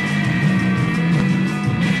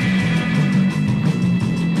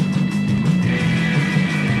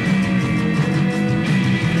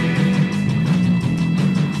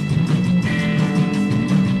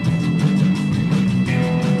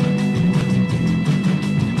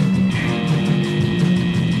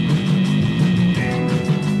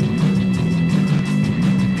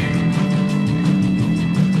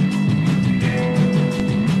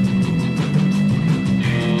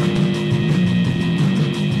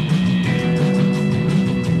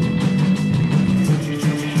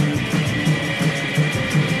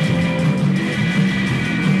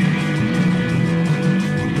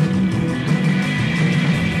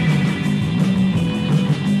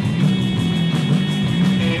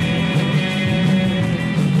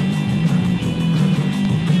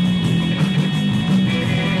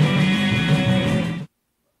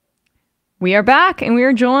 We are back, and we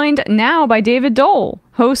are joined now by David Doel,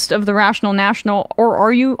 host of the Rational National. Or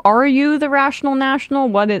are you the Rational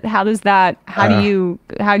National? How do you?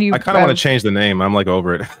 I kind of want to change the name. I'm like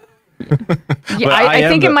over it. Yeah, I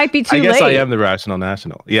think it might be too late. I guess I am the Rational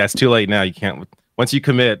National. Yeah, it's too late now. You can't. Once you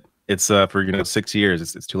commit, it's for 6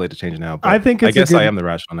 years. It's too late to change now. But I guess I am the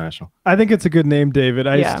Rational National. I think it's a good name, David.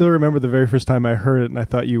 I still remember the very first time I heard it, and I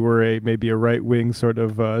thought you were maybe a right wing sort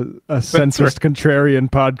of a centrist contrarian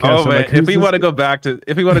podcast. Oh man, if we want to go back to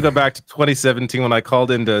 2017 when I called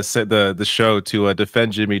in to the show to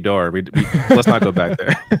defend Jimmy Dore, let's not go back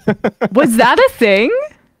there. Was that a thing?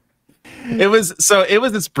 It was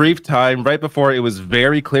this brief time right before it was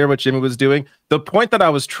very clear what Jimmy was doing. The point that I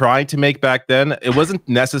was trying to make back then, it wasn't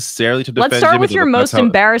necessarily to defend. Let's start Jimmy with your most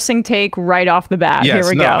embarrassing take right off the bat. Yes,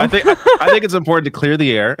 Here we go. I think it's important to clear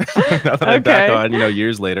the air. Now that I'm back on,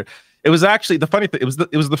 years later. It was actually the funny thing. It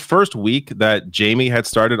was the first week that Jamie had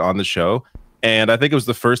started on the show, and I think it was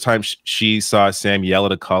the first time she saw Sam yell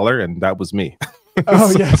at a caller, and that was me.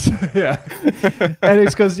 Oh yes, yeah, and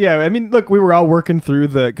it's because I mean, look, we were all working through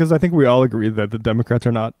because I think we all agree that the Democrats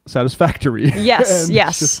are not satisfactory. Yes,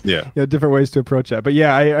 yes, just, different ways to approach that. But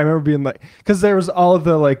yeah, I remember being like, because there was all of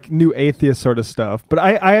the like new atheist sort of stuff. But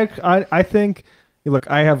I think. Look,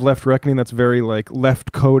 I have Left Reckoning that's very like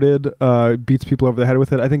left coded, beats people over the head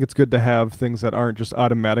with it. I think it's good to have things that aren't just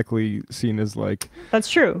automatically seen as like that's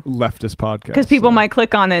true leftist podcasts. Because people might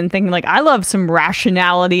click on it and think like, I love some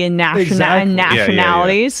rationality and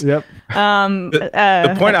nationalities. Yep.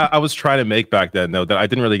 The point I was trying to make back then, though, that I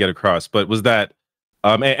didn't really get across, but was that,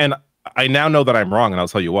 and I now know that I'm wrong, and I'll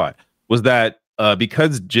tell you why. Was that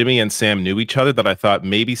because Jimmy and Sam knew each other, that I thought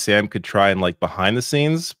maybe Sam could try and like behind the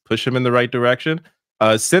scenes push him in the right direction.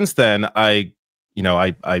 Since then, I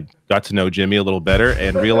got to know Jimmy a little better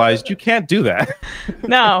and realized you can't do that.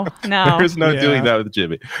 No. There's no doing that with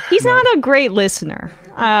Jimmy. He's not a great listener.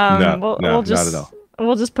 No, not at all.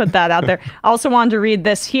 We'll just put that out there. I also wanted to read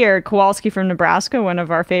this here. Kowalski from Nebraska, one of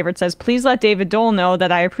our favorites, says, "Please let David Doel know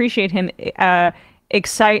that I appreciate him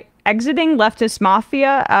exiting leftist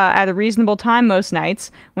mafia at a reasonable time most nights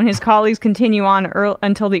when his colleagues continue on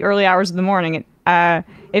until the early hours of the morning.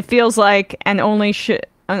 It feels like and only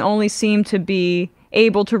seem to be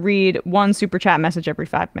able to read one super chat message every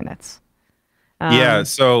 5 minutes."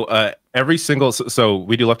 So every single so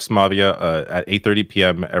we do leftist mafia at 8:30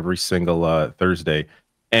 p.m. every single Thursday,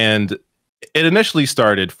 and it initially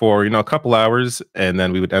started for a couple hours, and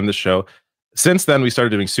then we would end the show. Since then, we started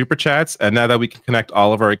doing super chats, and now that we can connect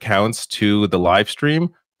all of our accounts to the live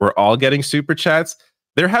stream, we're all getting super chats.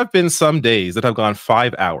 there have been some days that have gone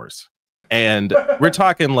 5 hours, and we're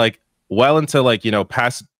talking like well into like, you know,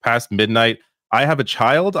 past midnight. I have a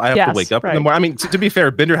child. I have to wake up in the morning. I mean, to be fair,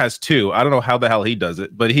 Binder has two. I don't know how the hell he does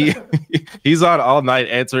it, but he's on all night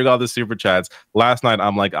answering all the super chats. Last night,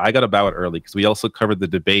 I'm like, I got to bow it early because we also covered the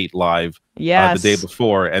debate live the day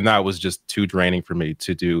before, and that was just too draining for me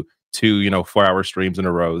to do 2, you know, 4-hour streams in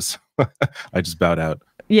a row. I just bowed out.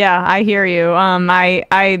 Yeah, I hear you.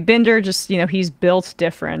 Binder just, you know, he's built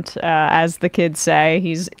different, as the kids say.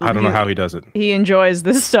 I don't know how he does it. He enjoys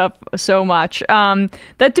this stuff so much.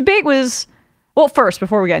 That debate was, well, first,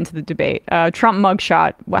 before we get into the debate, Trump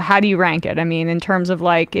mugshot, how do you rank it? I mean, in terms of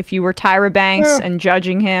like, if you were Tyra Banks and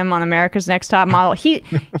judging him on America's Next Top Model,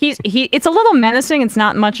 it's a little menacing. It's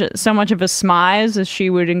not so much of a smize as she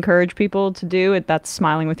would encourage people to do. That's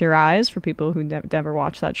Smiling with Your Eyes for people who never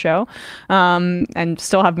watched that show, and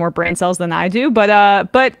still have more brain cells than I do. But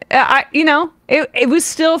I, you know, it was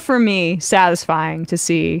still for me satisfying to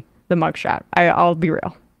see the mugshot. I'll be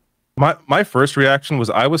real. My first reaction was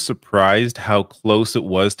I was surprised how close it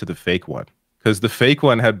was to the fake one, because the fake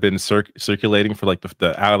one had been circulating for like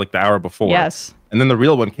the hour before. Yes, and then the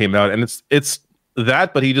real one came out, and it's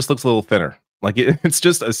that, but he just looks a little thinner. Like it's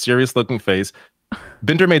just a serious looking face.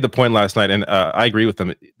 Binder made the point last night, and I agree with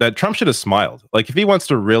him, that Trump should have smiled. Like if he wanted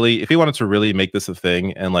to really make this a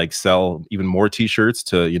thing and like sell even more T-shirts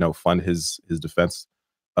to, you know, fund his defense.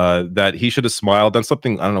 That he should have smiled, done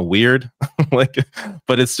something, I don't know, weird, like,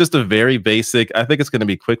 but it's just a very basic. I think it's going to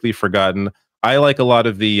be quickly forgotten. I like a lot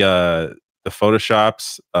of the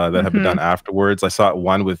photoshops that have been done afterwards. I saw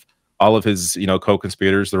one with all of his, you know,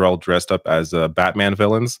 co-conspirators. They're all dressed up as Batman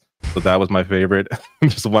villains, so that was my favorite.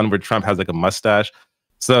 Just one where Trump has like a mustache.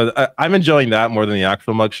 So I'm enjoying that more than the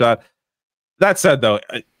actual mugshot. That said, though,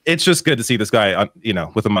 it's just good to see this guy, you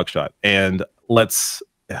know, with a mugshot. And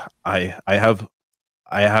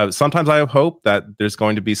sometimes I have hope that there's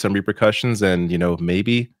going to be some repercussions and, you know,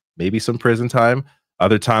 maybe some prison time.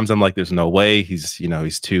 Other times I'm like, there's no way. He's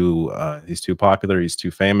too popular. He's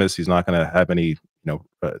too famous. He's not going to have any, you know,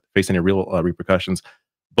 face any real repercussions.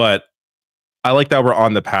 But I like that we're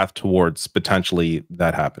on the path towards potentially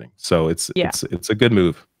that happening. So it's a good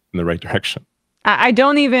move in the right direction. I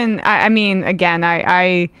mean, again,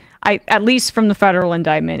 I at least from the federal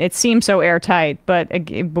indictment, it seems so airtight, but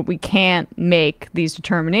we can't make these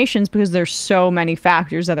determinations because there's so many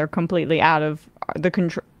factors that are completely out of the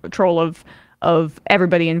control of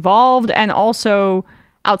everybody involved, and also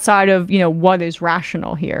outside of, you know, what is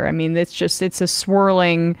rational here. I mean, it's a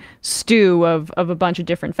swirling stew of a bunch of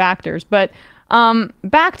different factors. But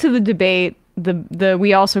back to the debate,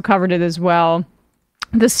 we also covered it as well.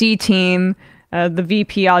 The C team. The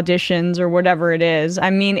VP auditions or whatever it is. I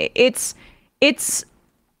mean, let's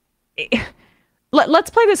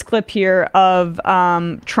play this clip here of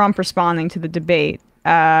Trump responding to the debate.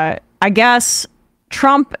 I guess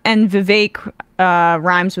Trump and Vivek,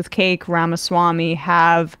 rhymes with cake, Ramaswamy,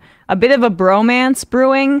 have a bit of a bromance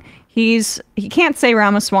brewing. He can't say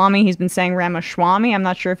Ramaswamy. He's been saying Ramaswamy. I'm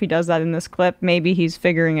not sure if he does that in this clip. Maybe he's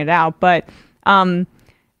figuring it out. But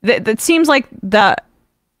that seems like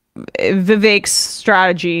Vivek's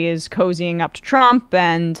strategy is cozying up to Trump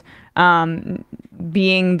and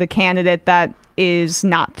being the candidate that is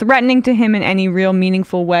not threatening to him in any real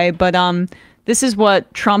meaningful way. But this is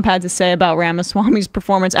what Trump had to say about Ramaswamy's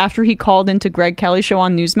performance after he called into Greg Kelly's show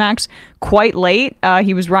on Newsmax quite late.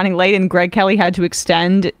 He was running late, and Greg Kelly had to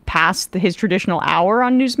extend past his traditional hour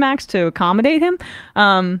on Newsmax to accommodate him.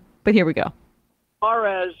 But here we go. As far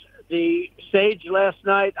as the stage last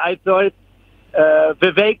night, I thought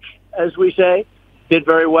Vivek, as we say, did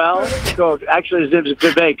very well. So actually, his name is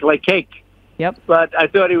Vivek, like cake. Yep. But I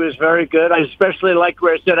thought he was very good. I especially liked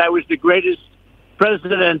where he said I was the greatest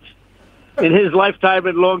president in his lifetime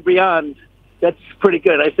and long beyond. That's pretty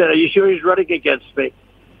good. I said, are you sure he's running against me?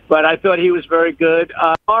 But I thought he was very good.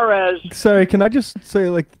 Sorry, can I just say,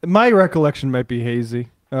 like, my recollection might be hazy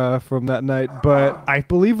from that night, but I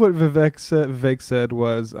believe what Vivek said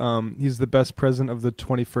was he's the best president of the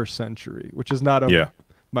 21st century, which is not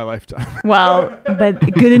my lifetime. Well, but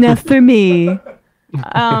good enough for me.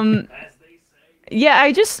 Yeah,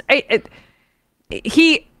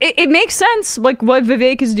 it makes sense. Like, what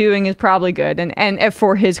Vivek is doing is probably good and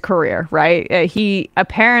for his career, right? He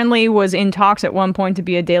apparently was in talks at one point to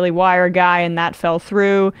be a Daily Wire guy, and that fell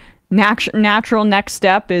through. Natural next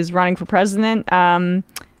step is running for president. And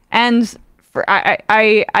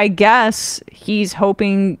I guess he's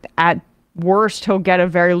hoping at worst he'll get a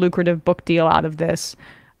very lucrative book deal out of this.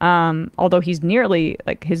 Although he's nearly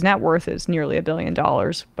like his net worth is nearly $1 billion.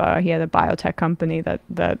 He had a biotech company that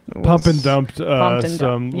was pump and dumped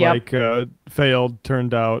some Yep. failed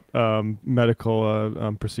turned out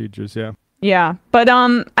medical procedures. Yeah. Yeah, but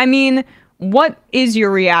I mean, what is your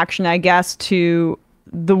reaction, I guess, to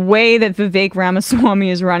the way that Vivek Ramaswamy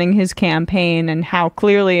is running his campaign and how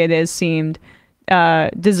clearly it is seemed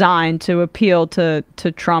designed to appeal to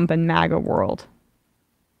Trump and MAGA world?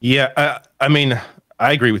 Yeah, I mean,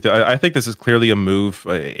 I agree with you. I think this is clearly a move,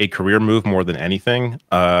 a career move more than anything.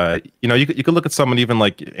 You know, you could look at someone even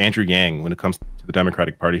like Andrew Yang when it comes to the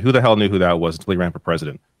Democratic Party. Who the hell knew who that was until he ran for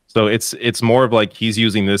president? So it's more of like he's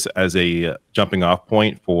using this as a jumping off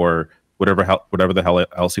point for whatever the hell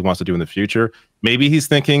else he wants to do in the future. Maybe he's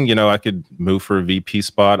thinking, you know, I could move for a VP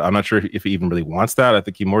spot. I'm not sure if he even really wants that. I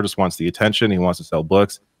think he more just wants the attention. He wants to sell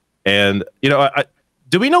books. And, you know,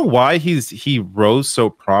 do we know why he rose so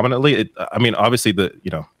prominently? I mean, obviously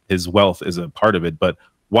his wealth is a part of it, but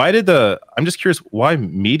why I'm just curious why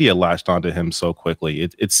media latched onto him so quickly.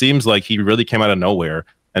 It seems like he really came out of nowhere,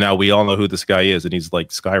 and now we all know who this guy is, and he's like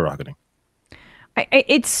skyrocketing.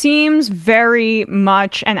 It seems very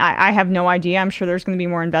much, and I have no idea. I'm sure there's going to be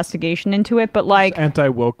more investigation into it, but like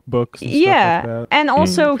anti-woke books. And yeah, stuff like that. And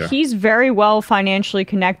also he's very well financially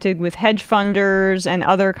connected with hedge funders and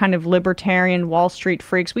other kind of libertarian Wall Street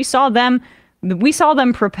freaks. We saw them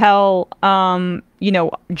propel,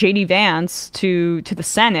 JD Vance to the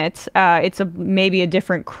Senate. It's maybe a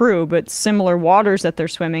different crew, but similar waters that they're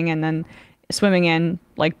swimming in,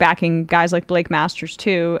 like backing guys like Blake Masters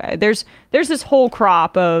too. There's this whole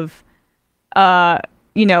crop of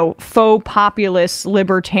faux populist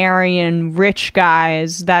libertarian rich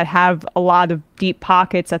guys that have a lot of deep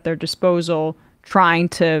pockets at their disposal trying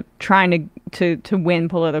to win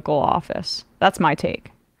political office. That's my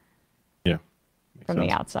take. Yeah. From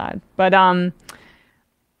the outside. But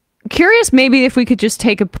curious maybe if we could just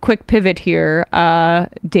take a quick pivot here.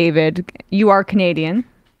 David, you are Canadian.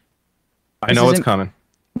 I know what's coming.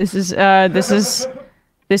 This is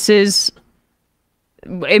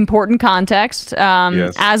important context.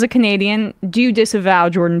 Yes. As a Canadian, do you disavow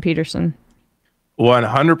Jordan Peterson?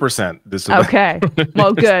 100% disavow. Okay.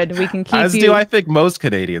 Well, good. We can keep As you. do I think most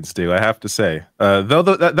Canadians do. I have to say, though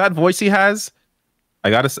that voice he has,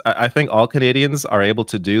 I think all Canadians are able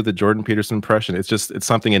to do the Jordan Peterson impression. It's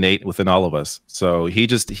something innate within all of us. So he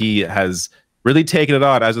has really taken it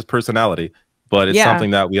on as his personality. But it's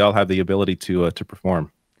something that we all have the ability to perform.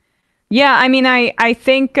 Yeah, I mean, I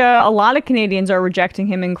think a lot of Canadians are rejecting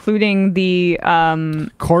him, including the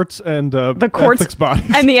courts and the courts ethics bodies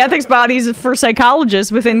and the ethics bodies for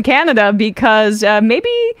psychologists within Canada, because maybe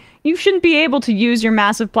you shouldn't be able to use your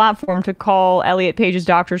massive platform to call Elliot Page's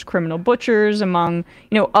doctors criminal butchers, among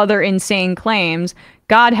other insane claims.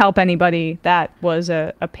 God help anybody that was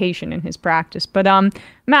a patient in his practice. But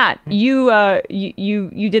Matt, you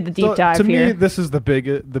did the deep dive to here. me, this is the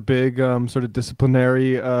big sort of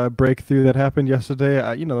disciplinary breakthrough that happened yesterday.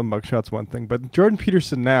 The mugshot's one thing, but Jordan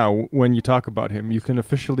Peterson now, when you talk about him, you can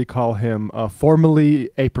officially call him formally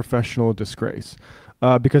a professional disgrace.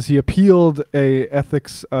 Because he appealed a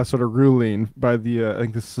ethics sort of ruling by the I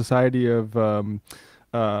think the Society of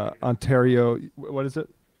Ontario. What is it?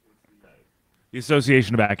 The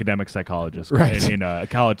Association of Academic Psychologists, right? In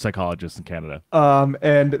college psychologists in Canada.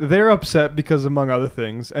 And they're upset because, among other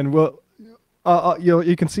things, and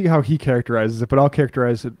you can see how he characterizes it, but I'll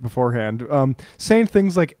characterize it beforehand. Saying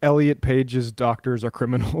things like Elliot Page's doctors are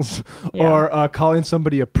criminals, or calling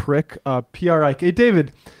somebody a prick, P-R-I-K.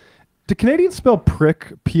 David, do Canadians spell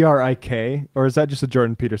prick P-R-I-K, or is that just a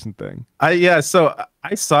Jordan Peterson thing? So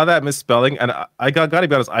I saw that misspelling, and I got to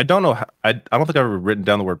be honest, I don't know. I don't think I've ever written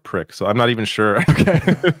down the word prick, so I'm not even sure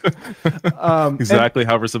exactly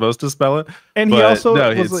how we're supposed to spell it. And he also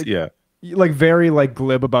was very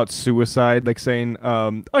glib about suicide, like saying,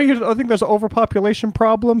 I think there's an overpopulation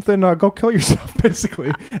problem, then go kill yourself,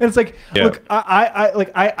 basically. And it's like, look, I'm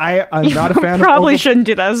not a fan probably shouldn't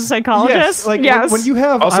do that as a psychologist. Yes, when you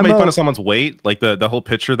have also make fun of someone's weight, like the whole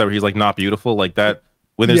picture that he's like not beautiful, like that.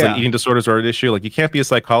 When there's like eating disorders are an issue, like you can't be a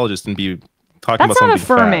psychologist and be talking about something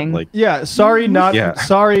affirming. Fat. Sorry,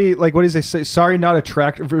 like what does they say? Sorry, not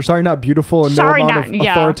attractive. Or sorry, not beautiful. And no amount of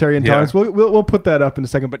authoritarian tolerance. We'll put that up in a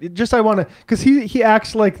second. But just I want to, because he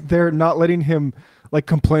acts like they're not letting him like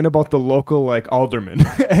complain about the local like alderman,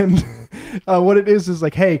 and what it is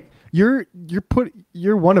like, hey, you're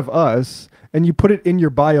one of us, and you put it in your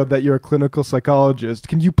bio that you're a clinical psychologist.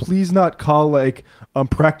 Can you please not call like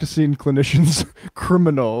practicing clinicians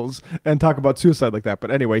criminals and talk about suicide like that?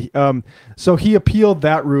 But anyway, so he appealed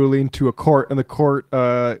that ruling to a court, and the court,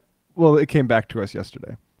 it came back to us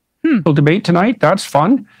yesterday. debate tonight. That's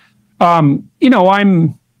fun.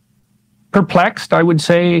 I'm perplexed, I would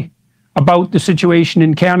say, about the situation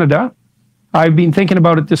in Canada. I've been thinking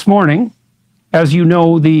about it this morning. As you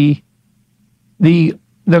know, the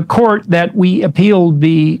court that we appealed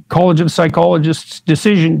the College of Psychologists'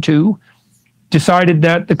 decision to decided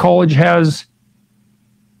that the college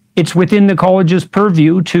it's within the college's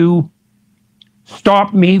purview to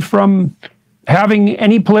stop me from having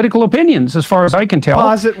any political opinions, as far as I can tell.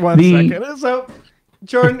 Pause it one second. So,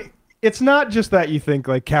 Jordan, it's not just that you think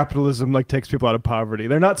like capitalism like takes people out of poverty.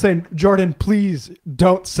 They're not saying, Jordan, please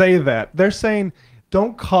don't say that. They're saying,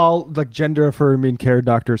 don't call like gender affirming care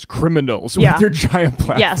doctors criminals with your giant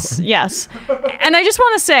platform. Yes. And I just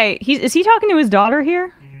want to say, is he talking to his daughter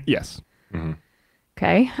here? Yes. Mm-hmm.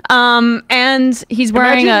 Okay. And he's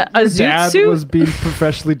wearing a zoot dad suit. Was being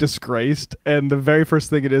professionally disgraced, and the very first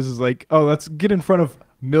thing it is like, oh, let's get in front of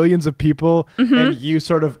millions of people, and you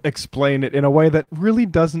sort of explain it in a way that really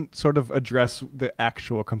doesn't sort of address the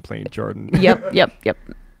actual complaint, Jordan. Yep.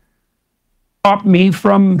 Stop me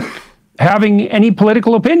from having any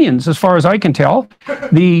political opinions, as far as I can tell.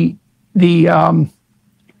 The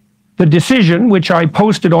decision, which I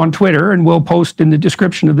posted on Twitter and will post in the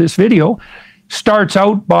description of this video, starts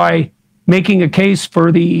out by making a case for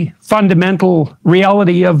the fundamental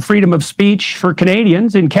reality of freedom of speech for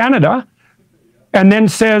Canadians in Canada, and then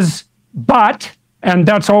says, but, and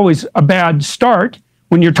that's always a bad start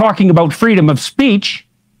when you're talking about freedom of speech,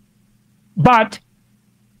 but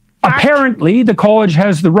apparently the college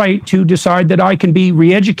has the right to decide that I can be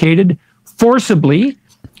re-educated forcibly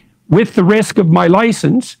with the risk of my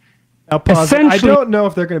license. Now, pause. I don't know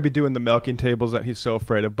if they're going to be doing the milking tables that he's so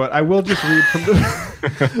afraid of, but I will just read from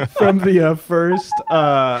the first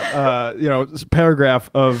paragraph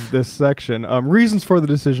of this section. Reasons for the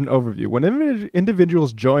decision overview. When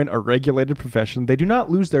individuals join a regulated profession, they do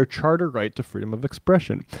not lose their charter right to freedom of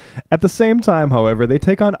expression. At the same time, however, they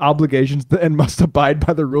take on obligations and must abide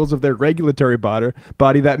by the rules of their regulatory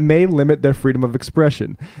body that may limit their freedom of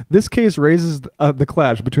expression. This case raises the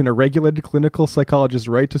clash between a regulated clinical psychologist's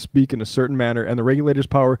right to speak in a certain manner and the regulator's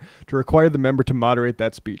power to require the member to moderate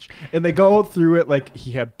that speech. And they go through it like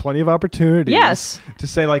he had plenty of opportunities to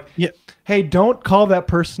say like, hey, don't call that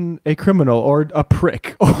person a criminal or a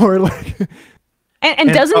prick or like. And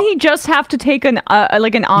doesn't he just have to take an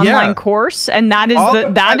online course, and that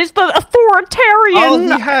is the authoritarian all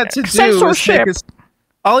he had to do censorship.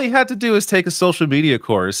 All he had to do is take a social media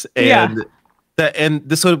course, and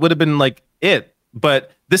this would have been like it.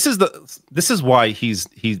 But this is why he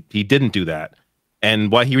didn't do that,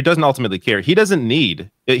 and why he doesn't ultimately care. He doesn't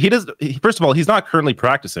need first of all, he's not currently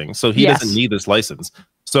practicing, so he doesn't need this license.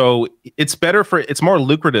 So it's more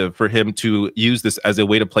lucrative for him to use this as a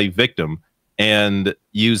way to play victim and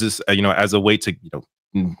use this as a way to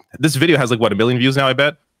this video has like what, 1 million views now, I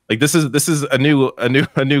bet. Like this is a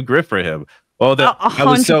new grip for him. Well,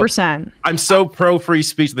 100%. I'm so pro free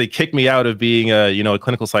speech. They kicked me out of being a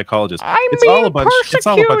clinical psychologist. It's all a bunch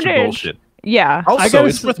of bullshit. Yeah. Also,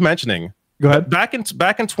 it's worth mentioning. Go ahead. Back in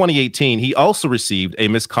 2018, he also received a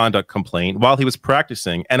misconduct complaint while he was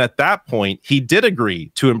practicing, and at that point, he did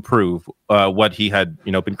agree to improve what he had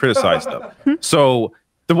been criticized of. So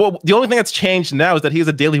the only thing that's changed now is that he has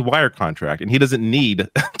a Daily Wire contract, and he doesn't need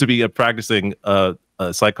to be a practicing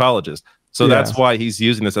psychologist. So that's why he's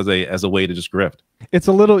using this as a way to just grift. It's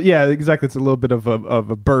a little, exactly. It's a little bit of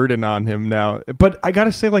a burden on him now. But I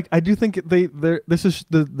gotta say, like, I do think this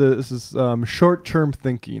is short-term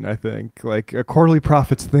thinking. I think like a quarterly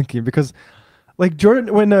profits thinking, because like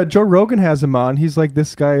Jordan, when Joe Rogan has him on, he's like,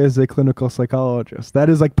 this guy is a clinical psychologist. That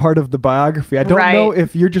is like part of the biography. I don't know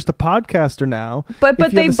if you're just a podcaster now, but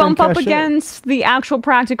they bump up against the actual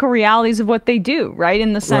practical realities of what they do, right?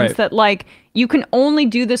 In the sense that like, you can only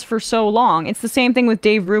do this for so long. It's the same thing with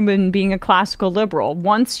Dave Rubin being a classical liberal.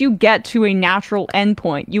 Once you get to a natural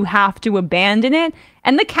endpoint, you have to abandon it.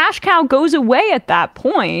 And the cash cow goes away at that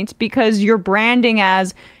point, because you're branding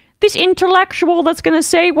as this intellectual that's going to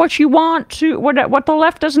say what you want to, what the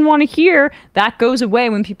left doesn't want to hear. That goes away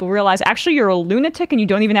when people realize actually you're a lunatic and you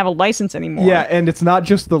don't even have a license anymore. Yeah, and it's not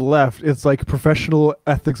just the left. It's like professional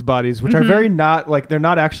ethics bodies, which are very not like, they're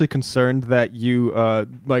not actually concerned that you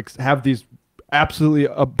like have these absolutely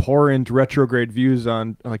abhorrent retrograde views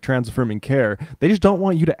on like trans affirming care. They just don't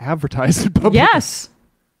want you to advertise it publicly. Yes.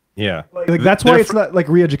 Yeah. Like that's why it's not like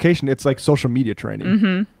re-education. It's like social media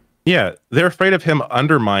training. Yeah, they're afraid of him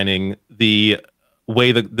undermining the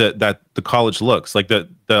way that the college looks, like the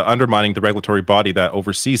undermining the regulatory body that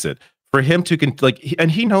oversees it. For him to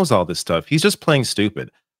and he knows all this stuff. He's just playing stupid.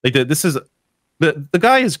 Like this is the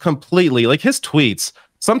guy is completely like, his tweets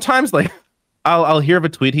sometimes like I'll hear of a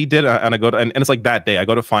tweet he did, and I go to, and it's like that day I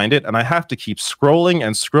go to find it, and I have to keep scrolling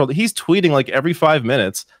and scrolling. He's tweeting like every 5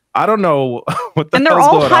 minutes. I don't know what the and they're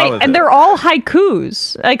hell's all going on with and it. they're all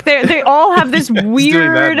haikus. Like they all have this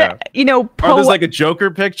weird, Or there's like a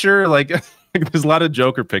Joker picture. Like there's a lot of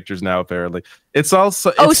Joker pictures now. Apparently, it's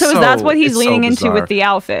also. So that's what he's leaning into with the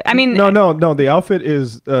outfit. I mean, no. The outfit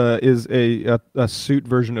is a suit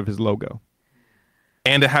version of his logo.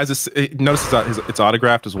 And it has notice it's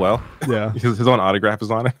autographed as well. Yeah, his own autograph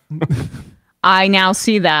is on it. I now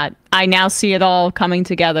see that. I now see it all coming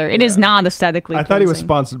together. It is not aesthetically. I thought he was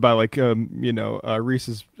sponsored by like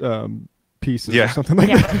Reese's Pieces or something like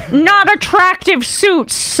that. Not attractive suit.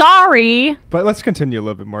 Sorry. But let's continue a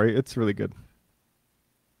little bit more. It's really good.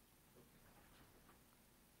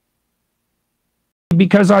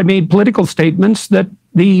 Because I made political statements that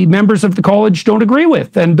the members of the college don't agree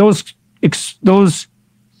with, and those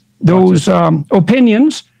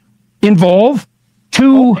opinions involve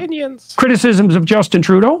two criticisms of Justin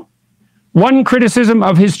Trudeau, one criticism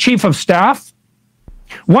of his chief of staff,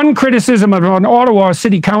 one criticism of an Ottawa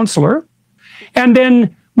city councillor, and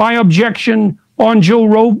then my objection on Joe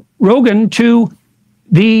Rogan to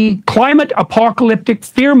the climate apocalyptic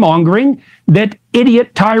fear-mongering that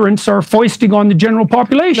idiot tyrants are foisting on the general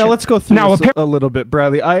population. Now let's go through this a little bit,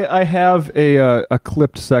 Bradley. I have a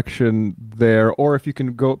clipped section there, or if you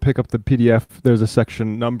can go pick up the PDF, there's a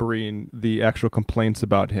section numbering the actual complaints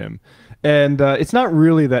about him. And it's not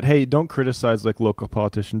really that, hey, don't criticize like local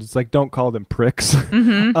politicians. It's like, don't call them pricks.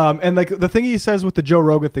 Mm-hmm. And like the thing he says with the Joe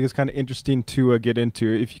Rogan thing is kind of interesting to get into.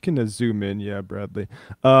 If you can zoom in, yeah, Bradley.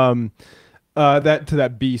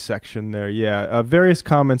 That B section there, yeah. Various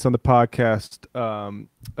comments on the podcast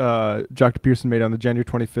Dr. Peterson made on the January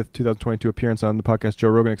 25th, 2022 appearance on the podcast Joe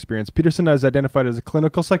Rogan Experience. Peterson is identified as a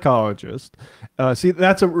clinical psychologist. See,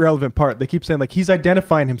 that's a relevant part. They keep saying like he's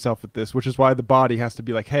identifying himself with this, which is why the body has to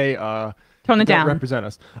be like, hey, tone it down, represent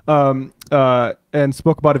us. And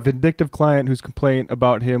spoke about a vindictive client whose complaint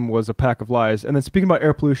about him was a pack of lies. And then speaking about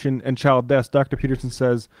air pollution and child deaths, Dr. Peterson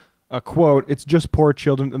says, quote, "It's just poor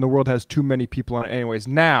children and the world has too many people on it anyways."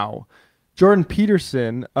 Now, Jordan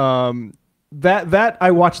Peterson, that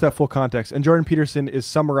I watched that full context, and Jordan Peterson is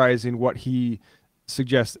summarizing what he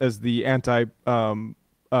suggests as the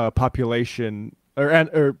population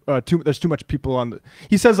there's too much people on the.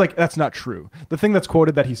 He says like that's not true. The thing that's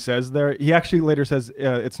quoted that he says there, he actually later says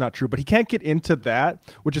it's not true, but he can't get into that,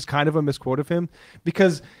 which is kind of a misquote of him,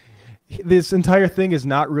 because this entire thing is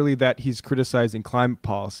not really that he's criticizing climate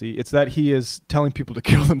policy. It's that he is telling people to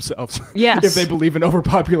kill themselves if they believe in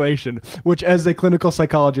overpopulation, which as a clinical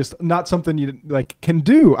psychologist, not something you like can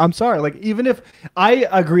do. I'm sorry. Like, even if I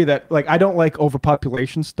agree that like, I don't like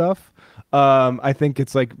overpopulation stuff. I think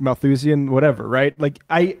it's like Malthusian, whatever, right? Like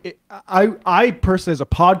I personally as a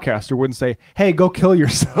podcaster wouldn't say, hey, go kill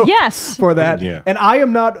yourself for that. Yeah. And I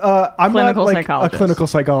am not, I'm not like a clinical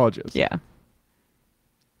psychologist. Yeah.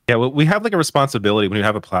 Yeah, well, we have like a responsibility when you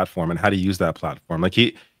have a platform and how to use that platform. Like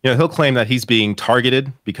he'll claim that he's being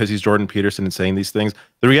targeted because he's Jordan Peterson and saying these things.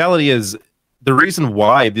 The reality is the reason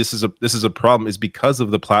why this is a problem is because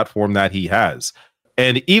of the platform that he has.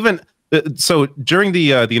 And even so, during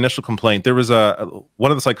the initial complaint, there was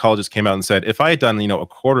one of the psychologists came out and said, if I had done a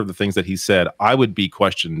quarter of the things that he said, I would be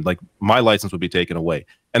questioned. Like my license would be taken away.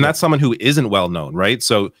 And that's someone who isn't well known, right?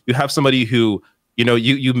 So you have somebody who.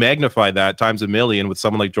 You magnify that times a million with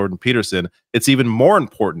someone like Jordan Peterson. It's even more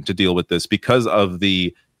important to deal with this because of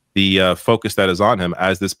the focus that is on him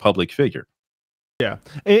as this public figure. Yeah,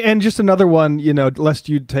 and just another one, lest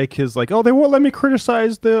you take his like, oh, they won't let me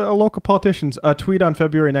criticize the local politicians. A tweet on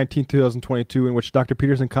February 19, 2022, in which Dr.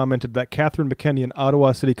 Peterson commented that Catherine McKenney, an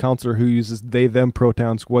Ottawa city councillor who uses they, them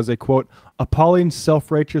pronouns, was a, quote, appalling,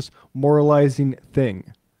 self-righteous, moralizing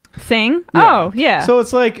thing. Yeah. Oh, yeah. So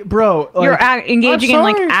it's like, bro, like, you're engaging in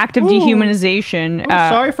like active dehumanization.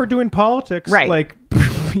 I'm sorry for doing politics. Right. Like,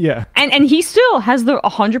 yeah. And he still has the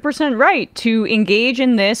 100% right to engage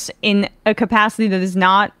in this in a capacity that is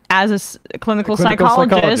not as a clinical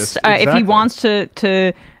psychologist. Exactly. If he wants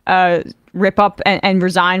to rip up and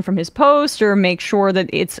resign from his post or make sure that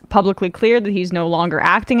it's publicly clear that he's no longer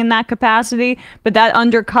acting in that capacity, but that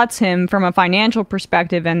undercuts him from a financial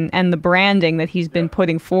perspective and the branding that he's been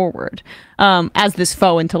putting forward as this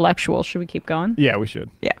faux intellectual. Should we keep going? Yeah, we should.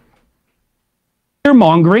 Yeah.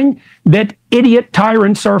 Mongering that idiot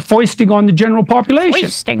tyrants are foisting on the general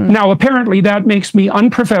population. Now, apparently that makes me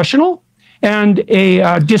unprofessional and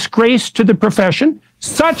a disgrace to the profession,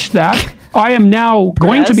 such that I am now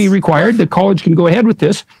going to be required, the college can go ahead with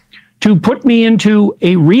this, to put me into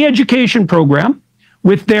a re-education program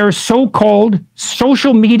with their so-called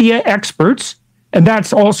social media experts and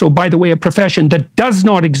that's also, by the way, a profession that does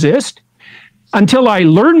not exist, until I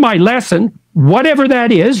learn my lesson, whatever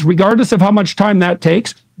that is, regardless of how much time that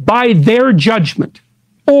takes, by their judgment,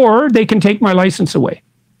 or they can take my license away.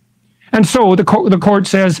 And so the court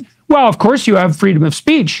says, well, of course you have freedom of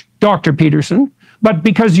speech, Dr. Peterson, but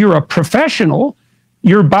because you're a professional,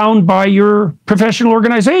 you're bound by your professional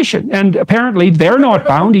organization. And apparently they're not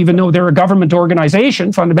bound, even though they're a government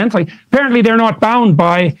organization, fundamentally. Apparently they're not bound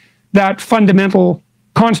by that fundamental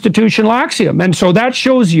constitutional axiom. And so that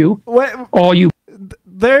shows you all you...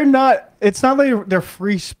 They're not... It's not like they're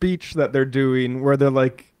free speech that they're doing, where they're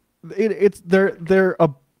like...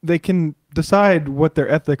 They can decide what their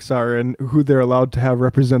ethics are and who they're allowed to have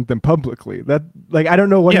represent them publicly. That, like, I don't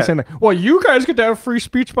know what he's saying. Like, well, you guys get to have free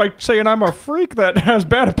speech by saying I'm a freak that has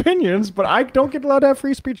bad opinions, but I don't get allowed to have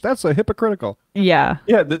free speech. That's a hypocritical. Yeah.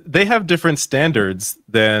 Yeah, they have different standards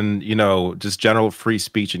than, you know, just general free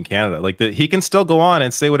speech in Canada. Like, he can still go on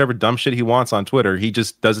and say whatever dumb shit he wants on Twitter. He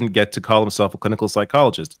just doesn't get to call himself a clinical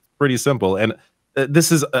psychologist. Pretty simple. And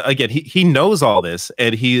this is, again, he knows all this,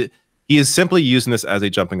 and he is simply using this as a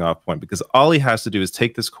jumping off point, because all he has to do is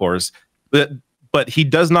take this course, but he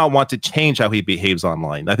does not want to change how he behaves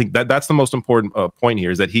online. I think that's the most important point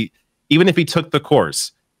here, is that even if he took the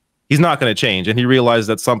course, he's not going to change, and he realizes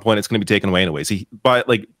at some point it's going to be taken away anyways. But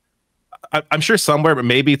like, I'm sure somewhere, but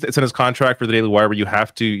maybe it's in his contract for the Daily Wire, where you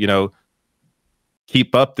have to, you know,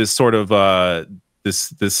 keep up this sort of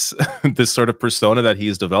this sort of persona that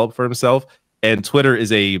he's developed for himself. And Twitter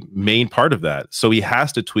is a main part of that. So he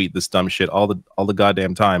has to tweet this dumb shit all the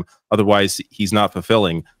goddamn time. Otherwise, he's not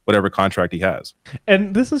fulfilling whatever contract he has.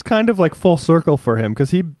 And this is kind of like full circle for him,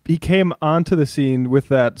 because he came onto the scene with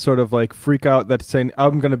that sort of like freak out that's saying,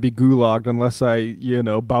 I'm going to be gulagged unless I, you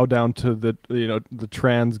know, bow down to the, you know, the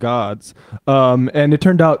trans gods. And it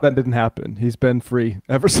turned out that didn't happen. He's been free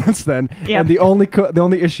ever since then. Yep. And the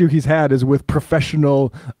only issue he's had is with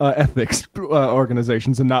professional ethics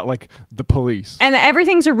organizations and not like the police. And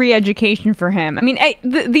everything's a re-education for him. I mean,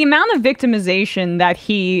 the amount of victimization that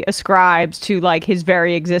he ascribes to like his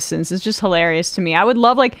very existence is just hilarious to me. I would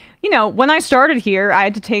love, like, you know, when I started here, I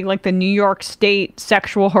had to take like the New York State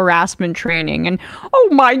sexual harassment training, and oh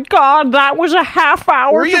my God, that was a half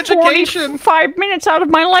hour to 45 minutes out of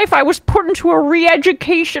my life. I was put into a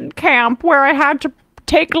re-education camp where I had to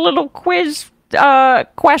take little quiz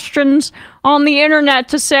questions on the internet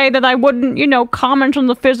to say that I wouldn't, you know, comment on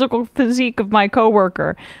the physical physique of my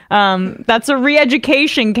coworker. That's a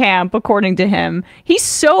re-education camp, according to him. He's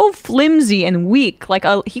so flimsy and weak, like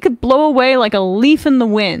he could blow away like a leaf in the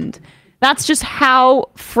wind. That's just how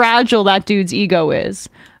fragile that dude's ego is.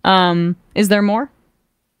 Is there more?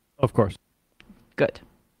 Of course. Good.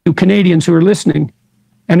 You Canadians who are listening,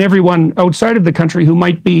 and everyone outside of the country who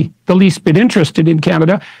might be the least bit interested in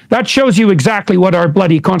Canada, that shows you exactly what our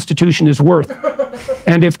bloody Constitution is worth.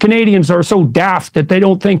 And if Canadians are so daft that they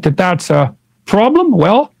don't think that that's a problem,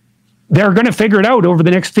 well, they're going to figure it out over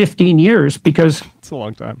the next 15 years, because it's a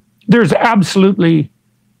long time. There's absolutely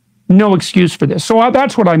no excuse for this. So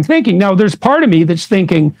that's what I'm thinking. Now, there's part of me that's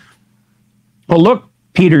thinking, well, look,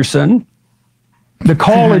 Peterson, the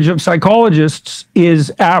College of Psychologists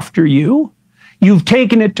is after you. You've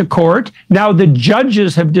taken it to court. Now the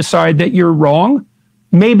judges have decided that you're wrong.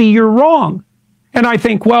 Maybe you're wrong. And I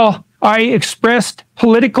think, well, I expressed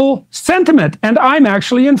political sentiment and I'm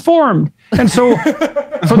actually informed. And so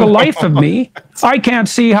for the life of me, I can't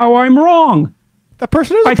see how I'm wrong. That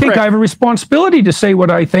person is I think I have a responsibility to say what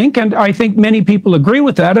I think, and I think many people agree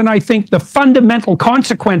with that. And I think the fundamental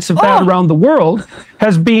consequence of that around the world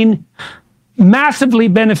has been massively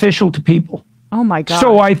beneficial to people. Oh my God.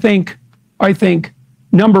 So I think,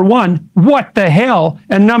 number one, what the hell?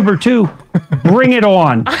 And number two, bring it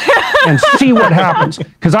on and see what happens.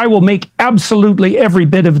 Because I will make absolutely every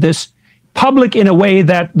bit of this public in a way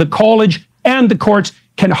that the college and the courts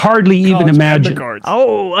can hardly even imagine.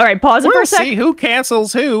 Oh, all right. Pause it for a second. See who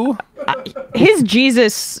cancels who. His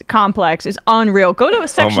Jesus complex is unreal. Go to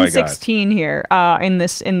section 16 here in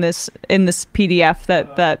this PDF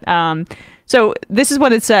that So this is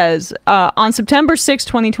what it says. On September 6,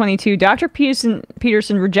 2022, Dr.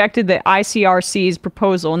 Peterson rejected the ICRC's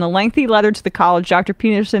proposal. In a lengthy letter to the college, Dr.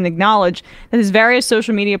 Peterson acknowledged that his various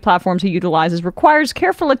social media platforms he utilizes requires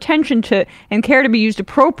careful attention to and care to be used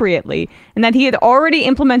appropriately, and that he had already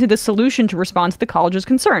implemented a solution to respond to the college's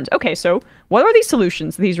concerns. Okay, so what are these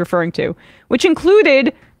solutions that he's referring to? Which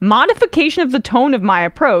included modification of the tone of my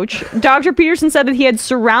approach. Dr. Peterson said that he had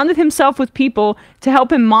surrounded himself with people to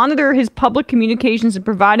help him monitor his public communications and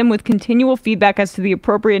provide him with continual feedback as to the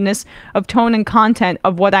appropriateness of tone and content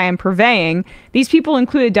of what I am purveying. These people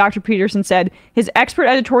included, Dr. Peterson said, his expert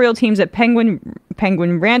editorial teams at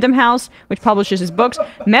Penguin Random House, which publishes his books,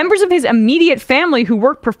 members of his immediate family who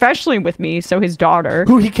work professionally with me, so his daughter.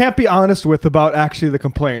 Who he can't be honest with about actually the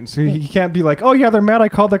complaints. He can't be like, oh yeah, they're mad I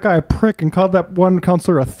called that guy a prick and called that one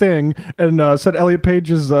counselor a thing and said Elliot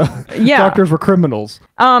Page's doctors were criminals.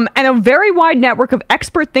 And a very wide network of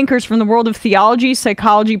expert thinkers from the world of theology,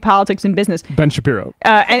 psychology, politics, and business. Ben Shapiro.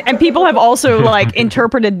 And people have also like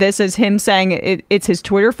interpreted this as him saying it's his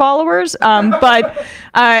Twitter followers.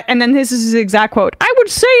 And then this is his exact quote. I would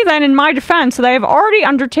say then in my defense that I have already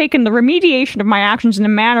undertaken the remediation of my actions in a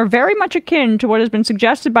manner very much akin to what has been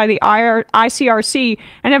suggested by the ICRC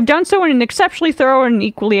and have done so in an exceptionally thorough and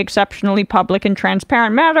equally exceptionally public and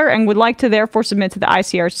transparent manner, and would like to therefore submit to the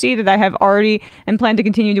ICRC that I have already and plan to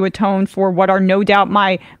continue to atone for what are no doubt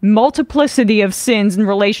my multiplicity of sins in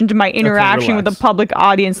relation to my interaction with the public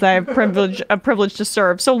audience that I have privilege to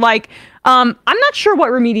serve. So like, I'm not sure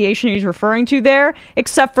what remediation he's referring to there,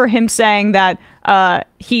 except for him saying that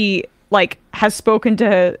he like has spoken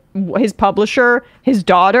to his publisher, his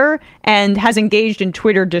daughter, and has engaged in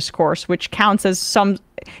Twitter discourse, which counts as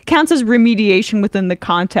remediation within the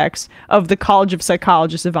context of the College of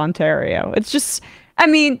Psychologists of Ontario. It's just, I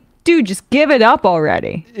mean, dude, just give it up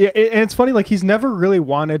already. Yeah, and it's funny, like he's never really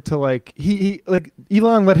wanted to like he like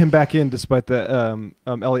Elon let him back in despite the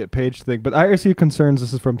Elliot Page thing. But IRC concerns,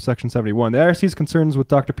 this is from Section 71. The IRC's concerns with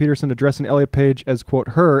Dr. Peterson addressing Elliot Page as quote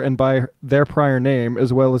her and by their prior name,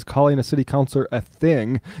 as well as calling a city councilor a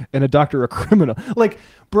thing and a doctor a criminal. Like,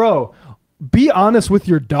 bro, be honest with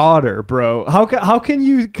your daughter, bro. How can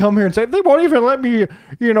you come here and say they won't even let me,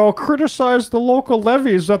 criticize the local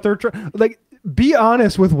levies that they're like. Be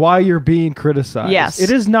honest with why you're being criticized. Yes.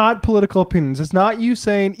 It is not political opinions. It's not you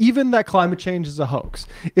saying even that climate change is a hoax.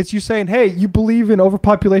 It's you saying, hey, you believe in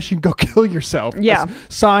overpopulation, go kill yourself. Yeah.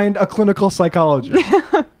 Signed a clinical psychologist.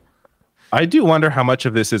 I do wonder how much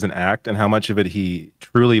of this is an act and how much of it he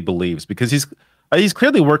truly believes, because he's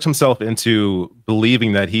clearly worked himself into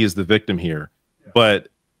believing that he is the victim here. Yeah. But,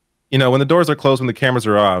 when the doors are closed, when the cameras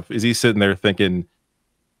are off, is he sitting there thinking,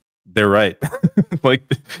 they're right? Like,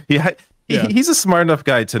 he's a smart enough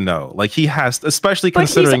guy to know. Like he has, especially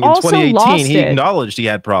considering in 2018 he acknowledged he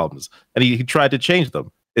had problems and he tried to change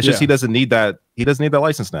them. It's just he doesn't need that. He doesn't need that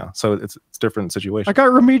license now. So it's a different situation. I got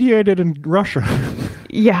remediated in Russia.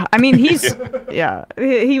 Yeah, I mean he the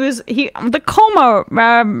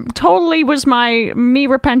coma totally was me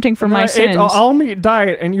repenting for my sins. All meat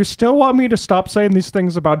diet, and you still want me to stop saying these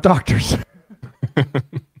things about doctors.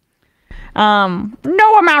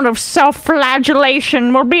 No amount of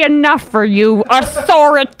self-flagellation will be enough for you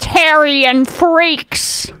authoritarian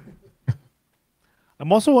freaks.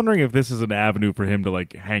 I'm also wondering if this is an avenue for him to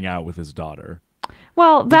like hang out with his daughter.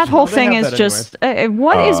 Well, that whole thing is just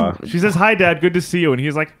She says, "Hi, Dad. Good to see you," and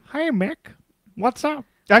he's like, "Hi, Mick. What's up?"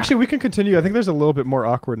 Actually, we can continue. I think there's a little bit more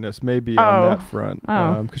awkwardness maybe on that front.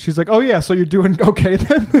 Because she's like, "Oh yeah, so you're doing okay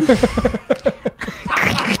then."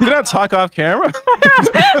 You don't talk off camera.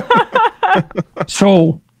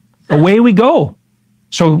 So away we go.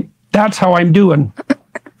 So that's how I'm doing.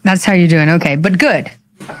 That's how you're doing. Okay, but good.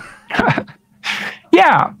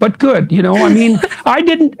 Yeah, but good. I mean, I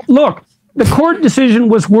didn't look. The court decision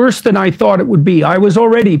was worse than I thought it would be. I was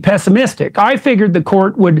already pessimistic. I figured the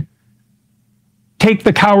court would take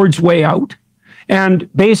the coward's way out and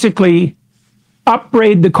basically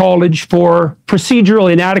upbraid the college for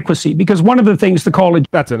procedural inadequacy, because one of the things the college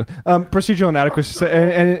procedural inadequacy,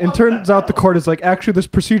 and it turns out the court is like, actually this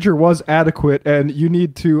procedure was adequate and you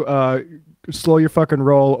need to slow your fucking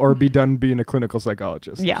roll or be done being a clinical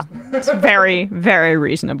psychologist. Yeah, it's very, very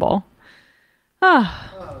reasonable.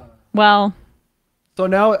 Well, so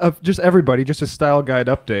now just everybody, just a style guide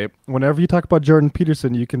update. Whenever you talk about Jordan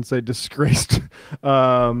Peterson, you can say disgraced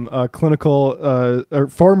clinical or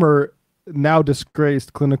former now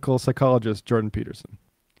disgraced clinical psychologist Jordan Peterson.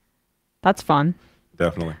 That's fun.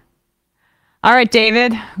 Definitely. All right,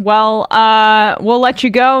 David. Well, we'll let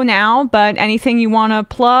you go now, but anything you want to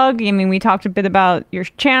plug? I mean, we talked a bit about your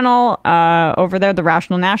channel over there, The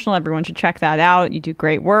Rational National. Everyone should check that out. You do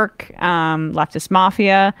great work. Leftist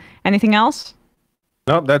Mafia. Anything else?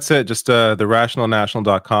 Nope, that's it. Just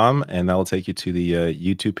therationalnational.com, and that will take you to the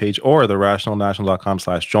YouTube page, or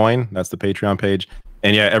therationalnational.com/join. That's the Patreon page.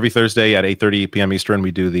 And yeah, every Thursday at 8:30 p.m. Eastern, we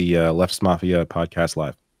do the Leftist Mafia podcast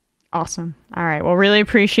live. Awesome. All right. Well, really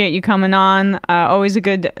appreciate you coming on. Always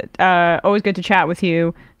good to chat with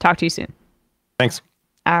you. Talk to you soon. Thanks.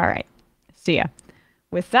 All right. See ya.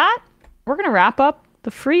 With that, we're going to wrap up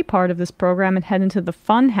the free part of this program and head into the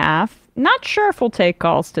fun half. Not sure if we'll take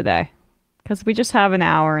calls today because we just have an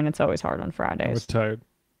hour and it's always hard on Fridays. We're tired.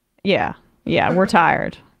 Yeah, we're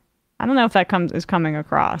tired. I don't know if that is coming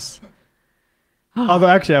across. Although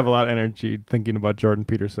actually I have a lot of energy thinking about Jordan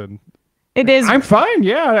Peterson. It is. I'm fine.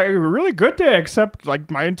 Yeah, a really good day, except like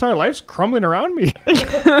my entire life's crumbling around me.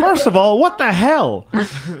 First of all, what the hell?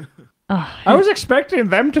 I was expecting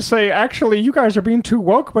them to say, actually, you guys are being too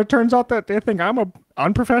woke, but it turns out that they think I'm a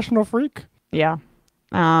unprofessional freak. Yeah.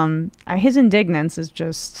 His indignance is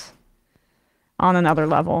just on another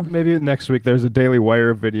level. Maybe next week there's a Daily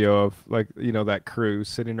Wire video of like, that crew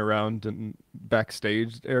sitting around in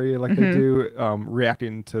backstage area like they do,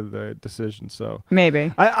 reacting to the decision. So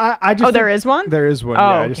maybe. I just there is one? There is one. Oh,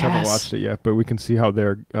 yeah, I just haven't watched it yet, but we can see how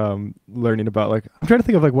they're learning about like I'm trying to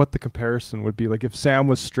think of like what the comparison would be like if Sam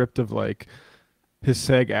was stripped of like his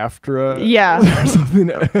SAG-AFTRA or something.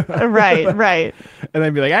 right. And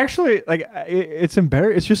I'd be like, actually, like it's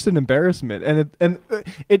just an embarrassment. And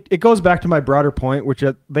it goes back to my broader point, which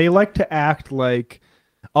they like to act like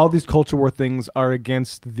all these culture war things are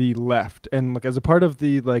against the left. And like as a part of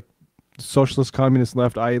the like socialist communist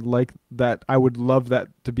left, I like that. I would love that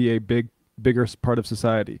to be a bigger part of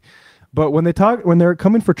society. But when they're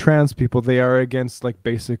coming for trans people, they are against like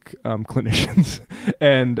basic clinicians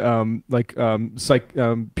and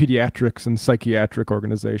pediatrics and psychiatric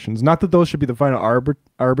organizations. Not that those should be the final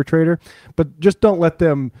arbitrator, but just don't let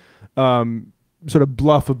them sort of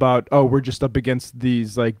bluff about, oh, we're just up against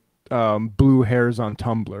these like blue hairs on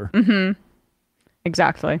Tumblr. Mm-hmm.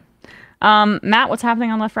 Exactly. Matt, what's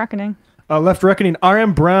happening on Left Reckoning? Left Reckoning,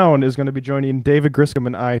 R.M. Brown is going to be joining David Griscom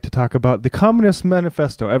and I to talk about the Communist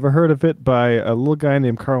Manifesto. Ever heard of it? By a little guy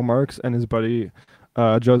named Karl Marx and his buddy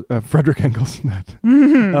Frederick Engels. We're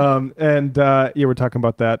talking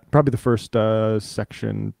about that. Probably the first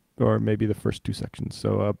section or maybe the first two sections.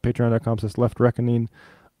 So patreon.com/Left Reckoning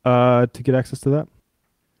to get access to that.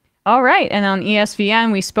 All right. And on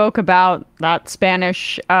ESPN, we spoke about that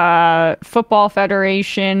Spanish Football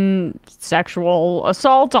Federation sexual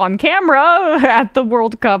assault on camera at the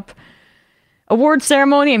World Cup award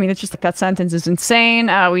ceremony. I mean, it's just like that sentence is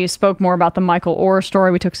insane. We spoke more about the Michael Orr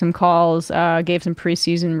story. We took some calls, gave some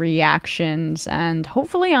preseason reactions, and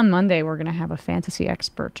hopefully on Monday we're going to have a fantasy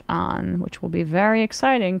expert on, which will be very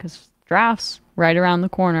exciting because draft's right around the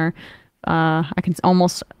corner.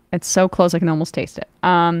 It's so close I can almost taste it.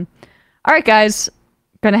 All right, guys.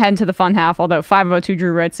 Going to head into the fun half, although 502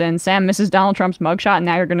 Drew writes in, Sam misses Donald Trump's mugshot, and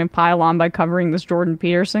now you're going to pile on by covering this Jordan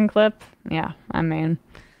Peterson clip? Yeah, I mean,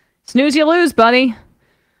 snooze you lose, buddy.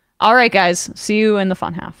 All right, guys. See you in the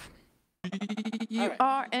fun half. You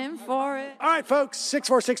are in for it. All right, folks.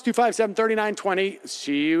 646-257-3920.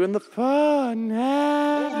 See you in the fun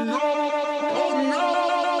half. Oh, no.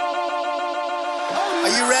 Are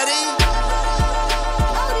you ready?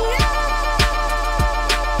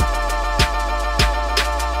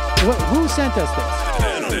 Who sent us this?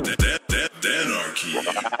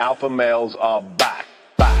 Alpha males are back.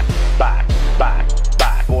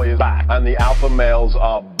 Boy is back. And the alpha males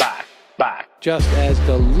are back. Just as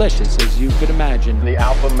delicious as you could imagine. The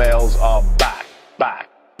alpha males are back.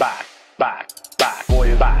 Boy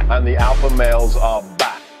is back. And the alpha males are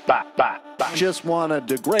back. Just want to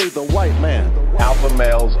degrade the white man. Alpha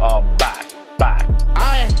males are back.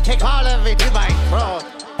 I take all of it in my throat.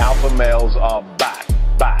 Alpha males are back.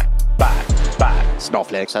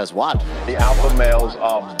 Snowflake says what? The alpha males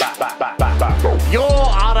are back. You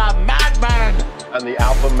are a madman! And the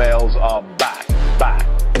alpha males are back.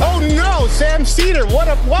 Oh no, Sam Seder! What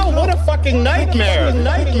a fucking nightmare!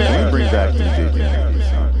 Bring back DJ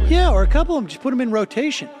Danner. Yeah, or a couple of them, just put them in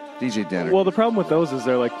rotation. DJ Danner. Well, the problem with those is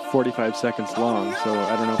they're like 45 seconds long, so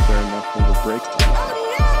I don't know if they're enough of a break.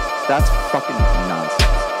 That's fucking nonsense.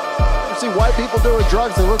 See white people doing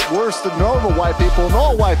drugs, they look worse than normal white people, and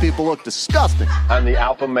all white people look disgusting. And the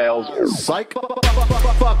alpha males, psych,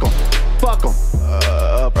 fuck them.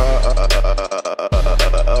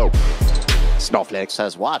 Snowflake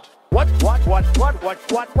says what? What?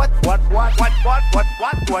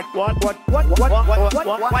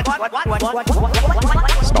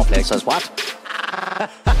 Snowflake says what?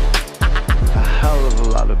 A hell of a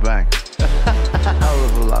lot of bank. A hell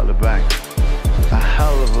of a lot of bank. A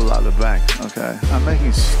hell of a lot of bank. Okay, I'm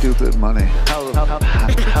making stupid money. Hell of a lot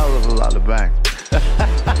of bank. A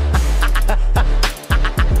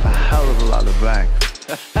hell of a lot of bank.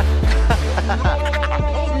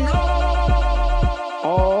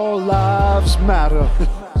 All lives matter.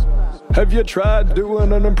 Have you tried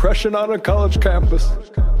doing an impression on a college campus?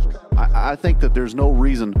 I think that there's no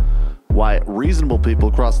reason why reasonable people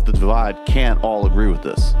across the divide can't all agree with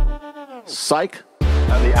this. Psych.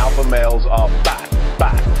 And the alpha males are back.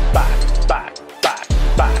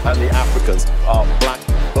 And the Africans are black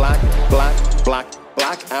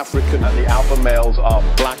African. And the alpha males are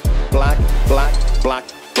black.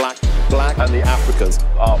 And the Africans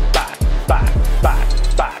are back.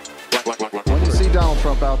 When you see Donald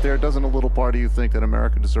Trump out there, doesn't a little part of you think that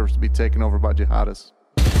America deserves to be taken over by jihadists?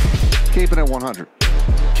 Keeping it 100.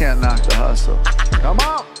 Can't knock the hustle. Come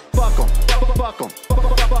on, fuck 'em.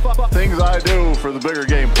 Things I do for the bigger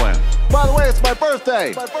game plan. By the way, it's my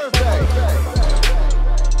birthday.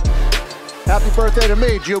 Happy birthday to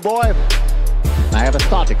me, Jew boy. I have a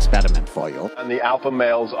thought experiment for you. And the alpha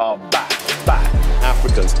males are back.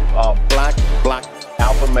 Africans are black.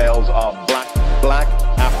 Alpha males are black.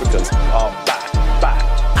 Africans are back.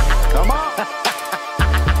 Come on.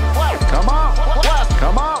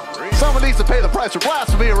 Come on. Someone needs to pay the price for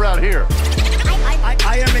blasphemy around here.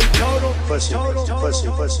 I am a total pussy.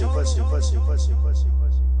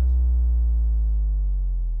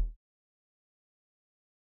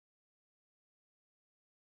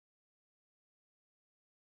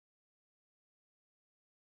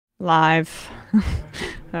 Live.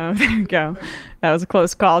 Oh, there you go. That was a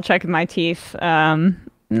close call. Checking my teeth.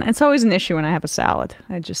 It's always an issue when I have a salad.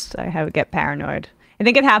 I get paranoid. I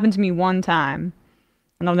think it happened to me one time,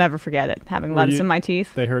 and I'll never forget it. Having lettuce in my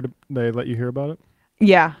teeth. They let you hear about it?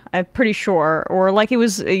 Yeah, I'm pretty sure. Or like it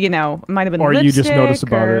was, it might have been or lipstick. Or you just noticed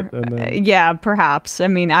about it. And then... yeah, perhaps. I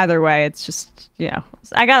mean, either way, it's just,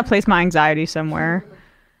 I gotta place my anxiety somewhere.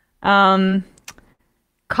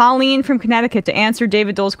 Colleen from Connecticut, to answer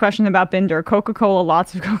David Doel's question about Binder, Coca-Cola,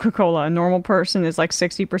 lots of Coca-Cola. A normal person is like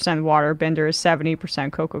 60% water. Binder is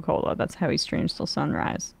 70% Coca-Cola. That's how he streams till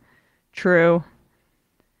sunrise. True.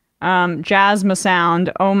 Jasma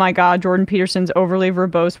Sound, oh my god, Jordan Peterson's overly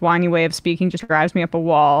verbose, whiny way of speaking just drives me up a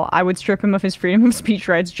wall. I would strip him of his freedom of speech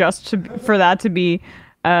rights just for that to be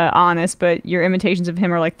honest, but your imitations of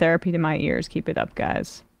him are like therapy to my ears. Keep it up,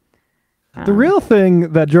 guys. The real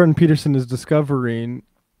thing that Jordan Peterson is discovering,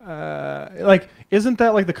 isn't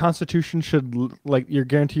that like the Constitution should you're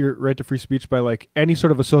guaranteed your right to free speech by like any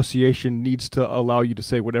sort of association needs to allow you to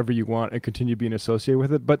say whatever you want and continue being associated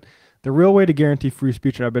with it. But the real way to guarantee free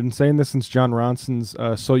speech, and I've been saying this since John Ronson's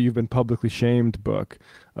 "So You've Been Publicly Shamed" book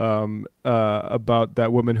about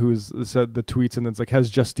that woman who's said the tweets and it's like, has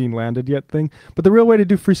Justine landed yet thing. But the real way to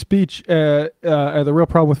do free speech, the real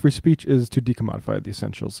problem with free speech is to decommodify the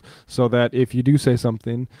essentials, so that if you do say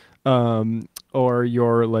something, or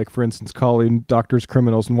you're like, for instance, calling doctors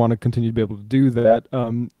criminals and want to continue to be able to do that,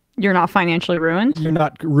 you're not financially ruined. You're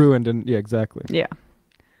not ruined, and yeah, exactly. Yeah.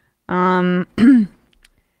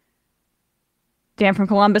 Dan from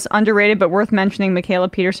Columbus, underrated but worth mentioning. Michaela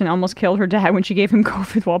Peterson almost killed her dad when she gave him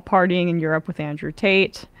COVID while partying in Europe with Andrew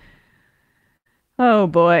Tate. Oh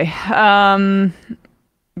boy.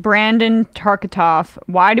 Brandon Tarkatoff,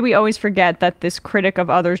 why do we always forget that this critic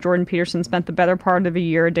of others, Jordan Peterson, spent the better part of a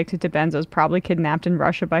year addicted to benzos, probably kidnapped in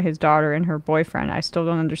Russia by his daughter and her boyfriend? I still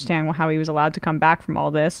don't understand how he was allowed to come back from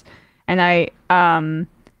all this. And I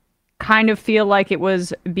kind of feel like it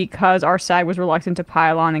was because our side was reluctant to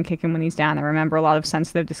pile on and kick him when he's down. I remember a lot of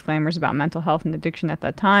sensitive disclaimers about mental health and addiction at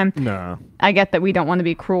that time. No. I get that we don't want to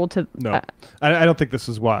be cruel to... No. I don't think this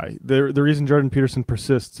is why. The reason Jordan Peterson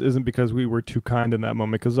persists isn't because we were too kind in that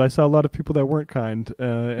moment, because I saw a lot of people that weren't kind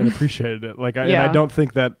and appreciated it. And I don't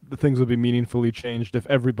think that things would be meaningfully changed if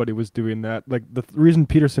everybody was doing that. Like, the reason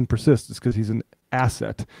Peterson persists is because he's an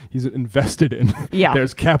asset. He's invested in. Yeah.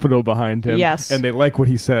 There's capital behind him. Yes. And they like what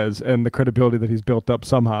he says and the credibility that he's built up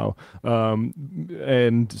somehow.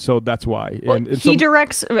 And so that's why. He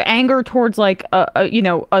directs anger towards like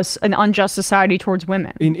an unjust society towards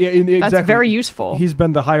women. Exactly. That's very useful. He's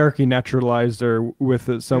been the hierarchy naturalizer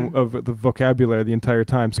with some of the vocabulary the entire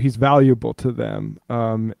time. So he's valuable to them.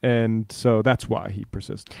 And so that's why he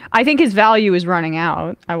persists. I think his value is running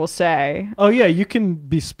out, I will say. Oh yeah, you can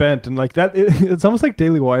be spent and like that. It's almost like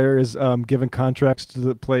Daily Wire is giving contracts to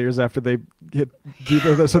the players after they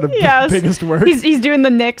do the sort of biggest work. He's doing the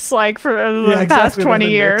Knicks like for the past 20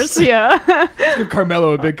 years. Yeah. Give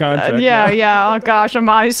Carmelo a big contract. Yeah. Oh gosh,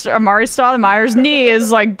 Amari Stoudemire's knee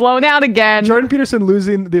is like blown out again. Jordan Peterson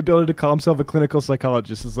losing the ability to call himself a clinical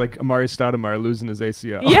psychologist is like Amari Stoudemire losing his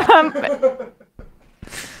ACL. Yeah.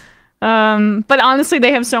 But honestly,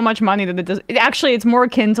 they have so much money that it's more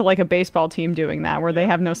akin to like a baseball team doing that, where they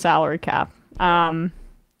have no salary cap.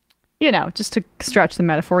 Just to stretch the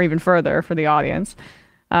metaphor even further for the audience.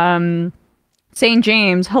 St.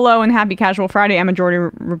 James, hello and happy Casual Friday, a Majority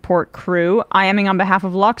Report crew. I am on behalf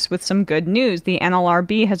of Lux with some good news. The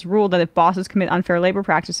NLRB has ruled that if bosses commit unfair labor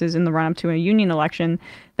practices in the run-up to a union election,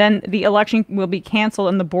 then the election will be canceled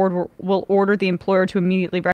and the board will order the employer to immediately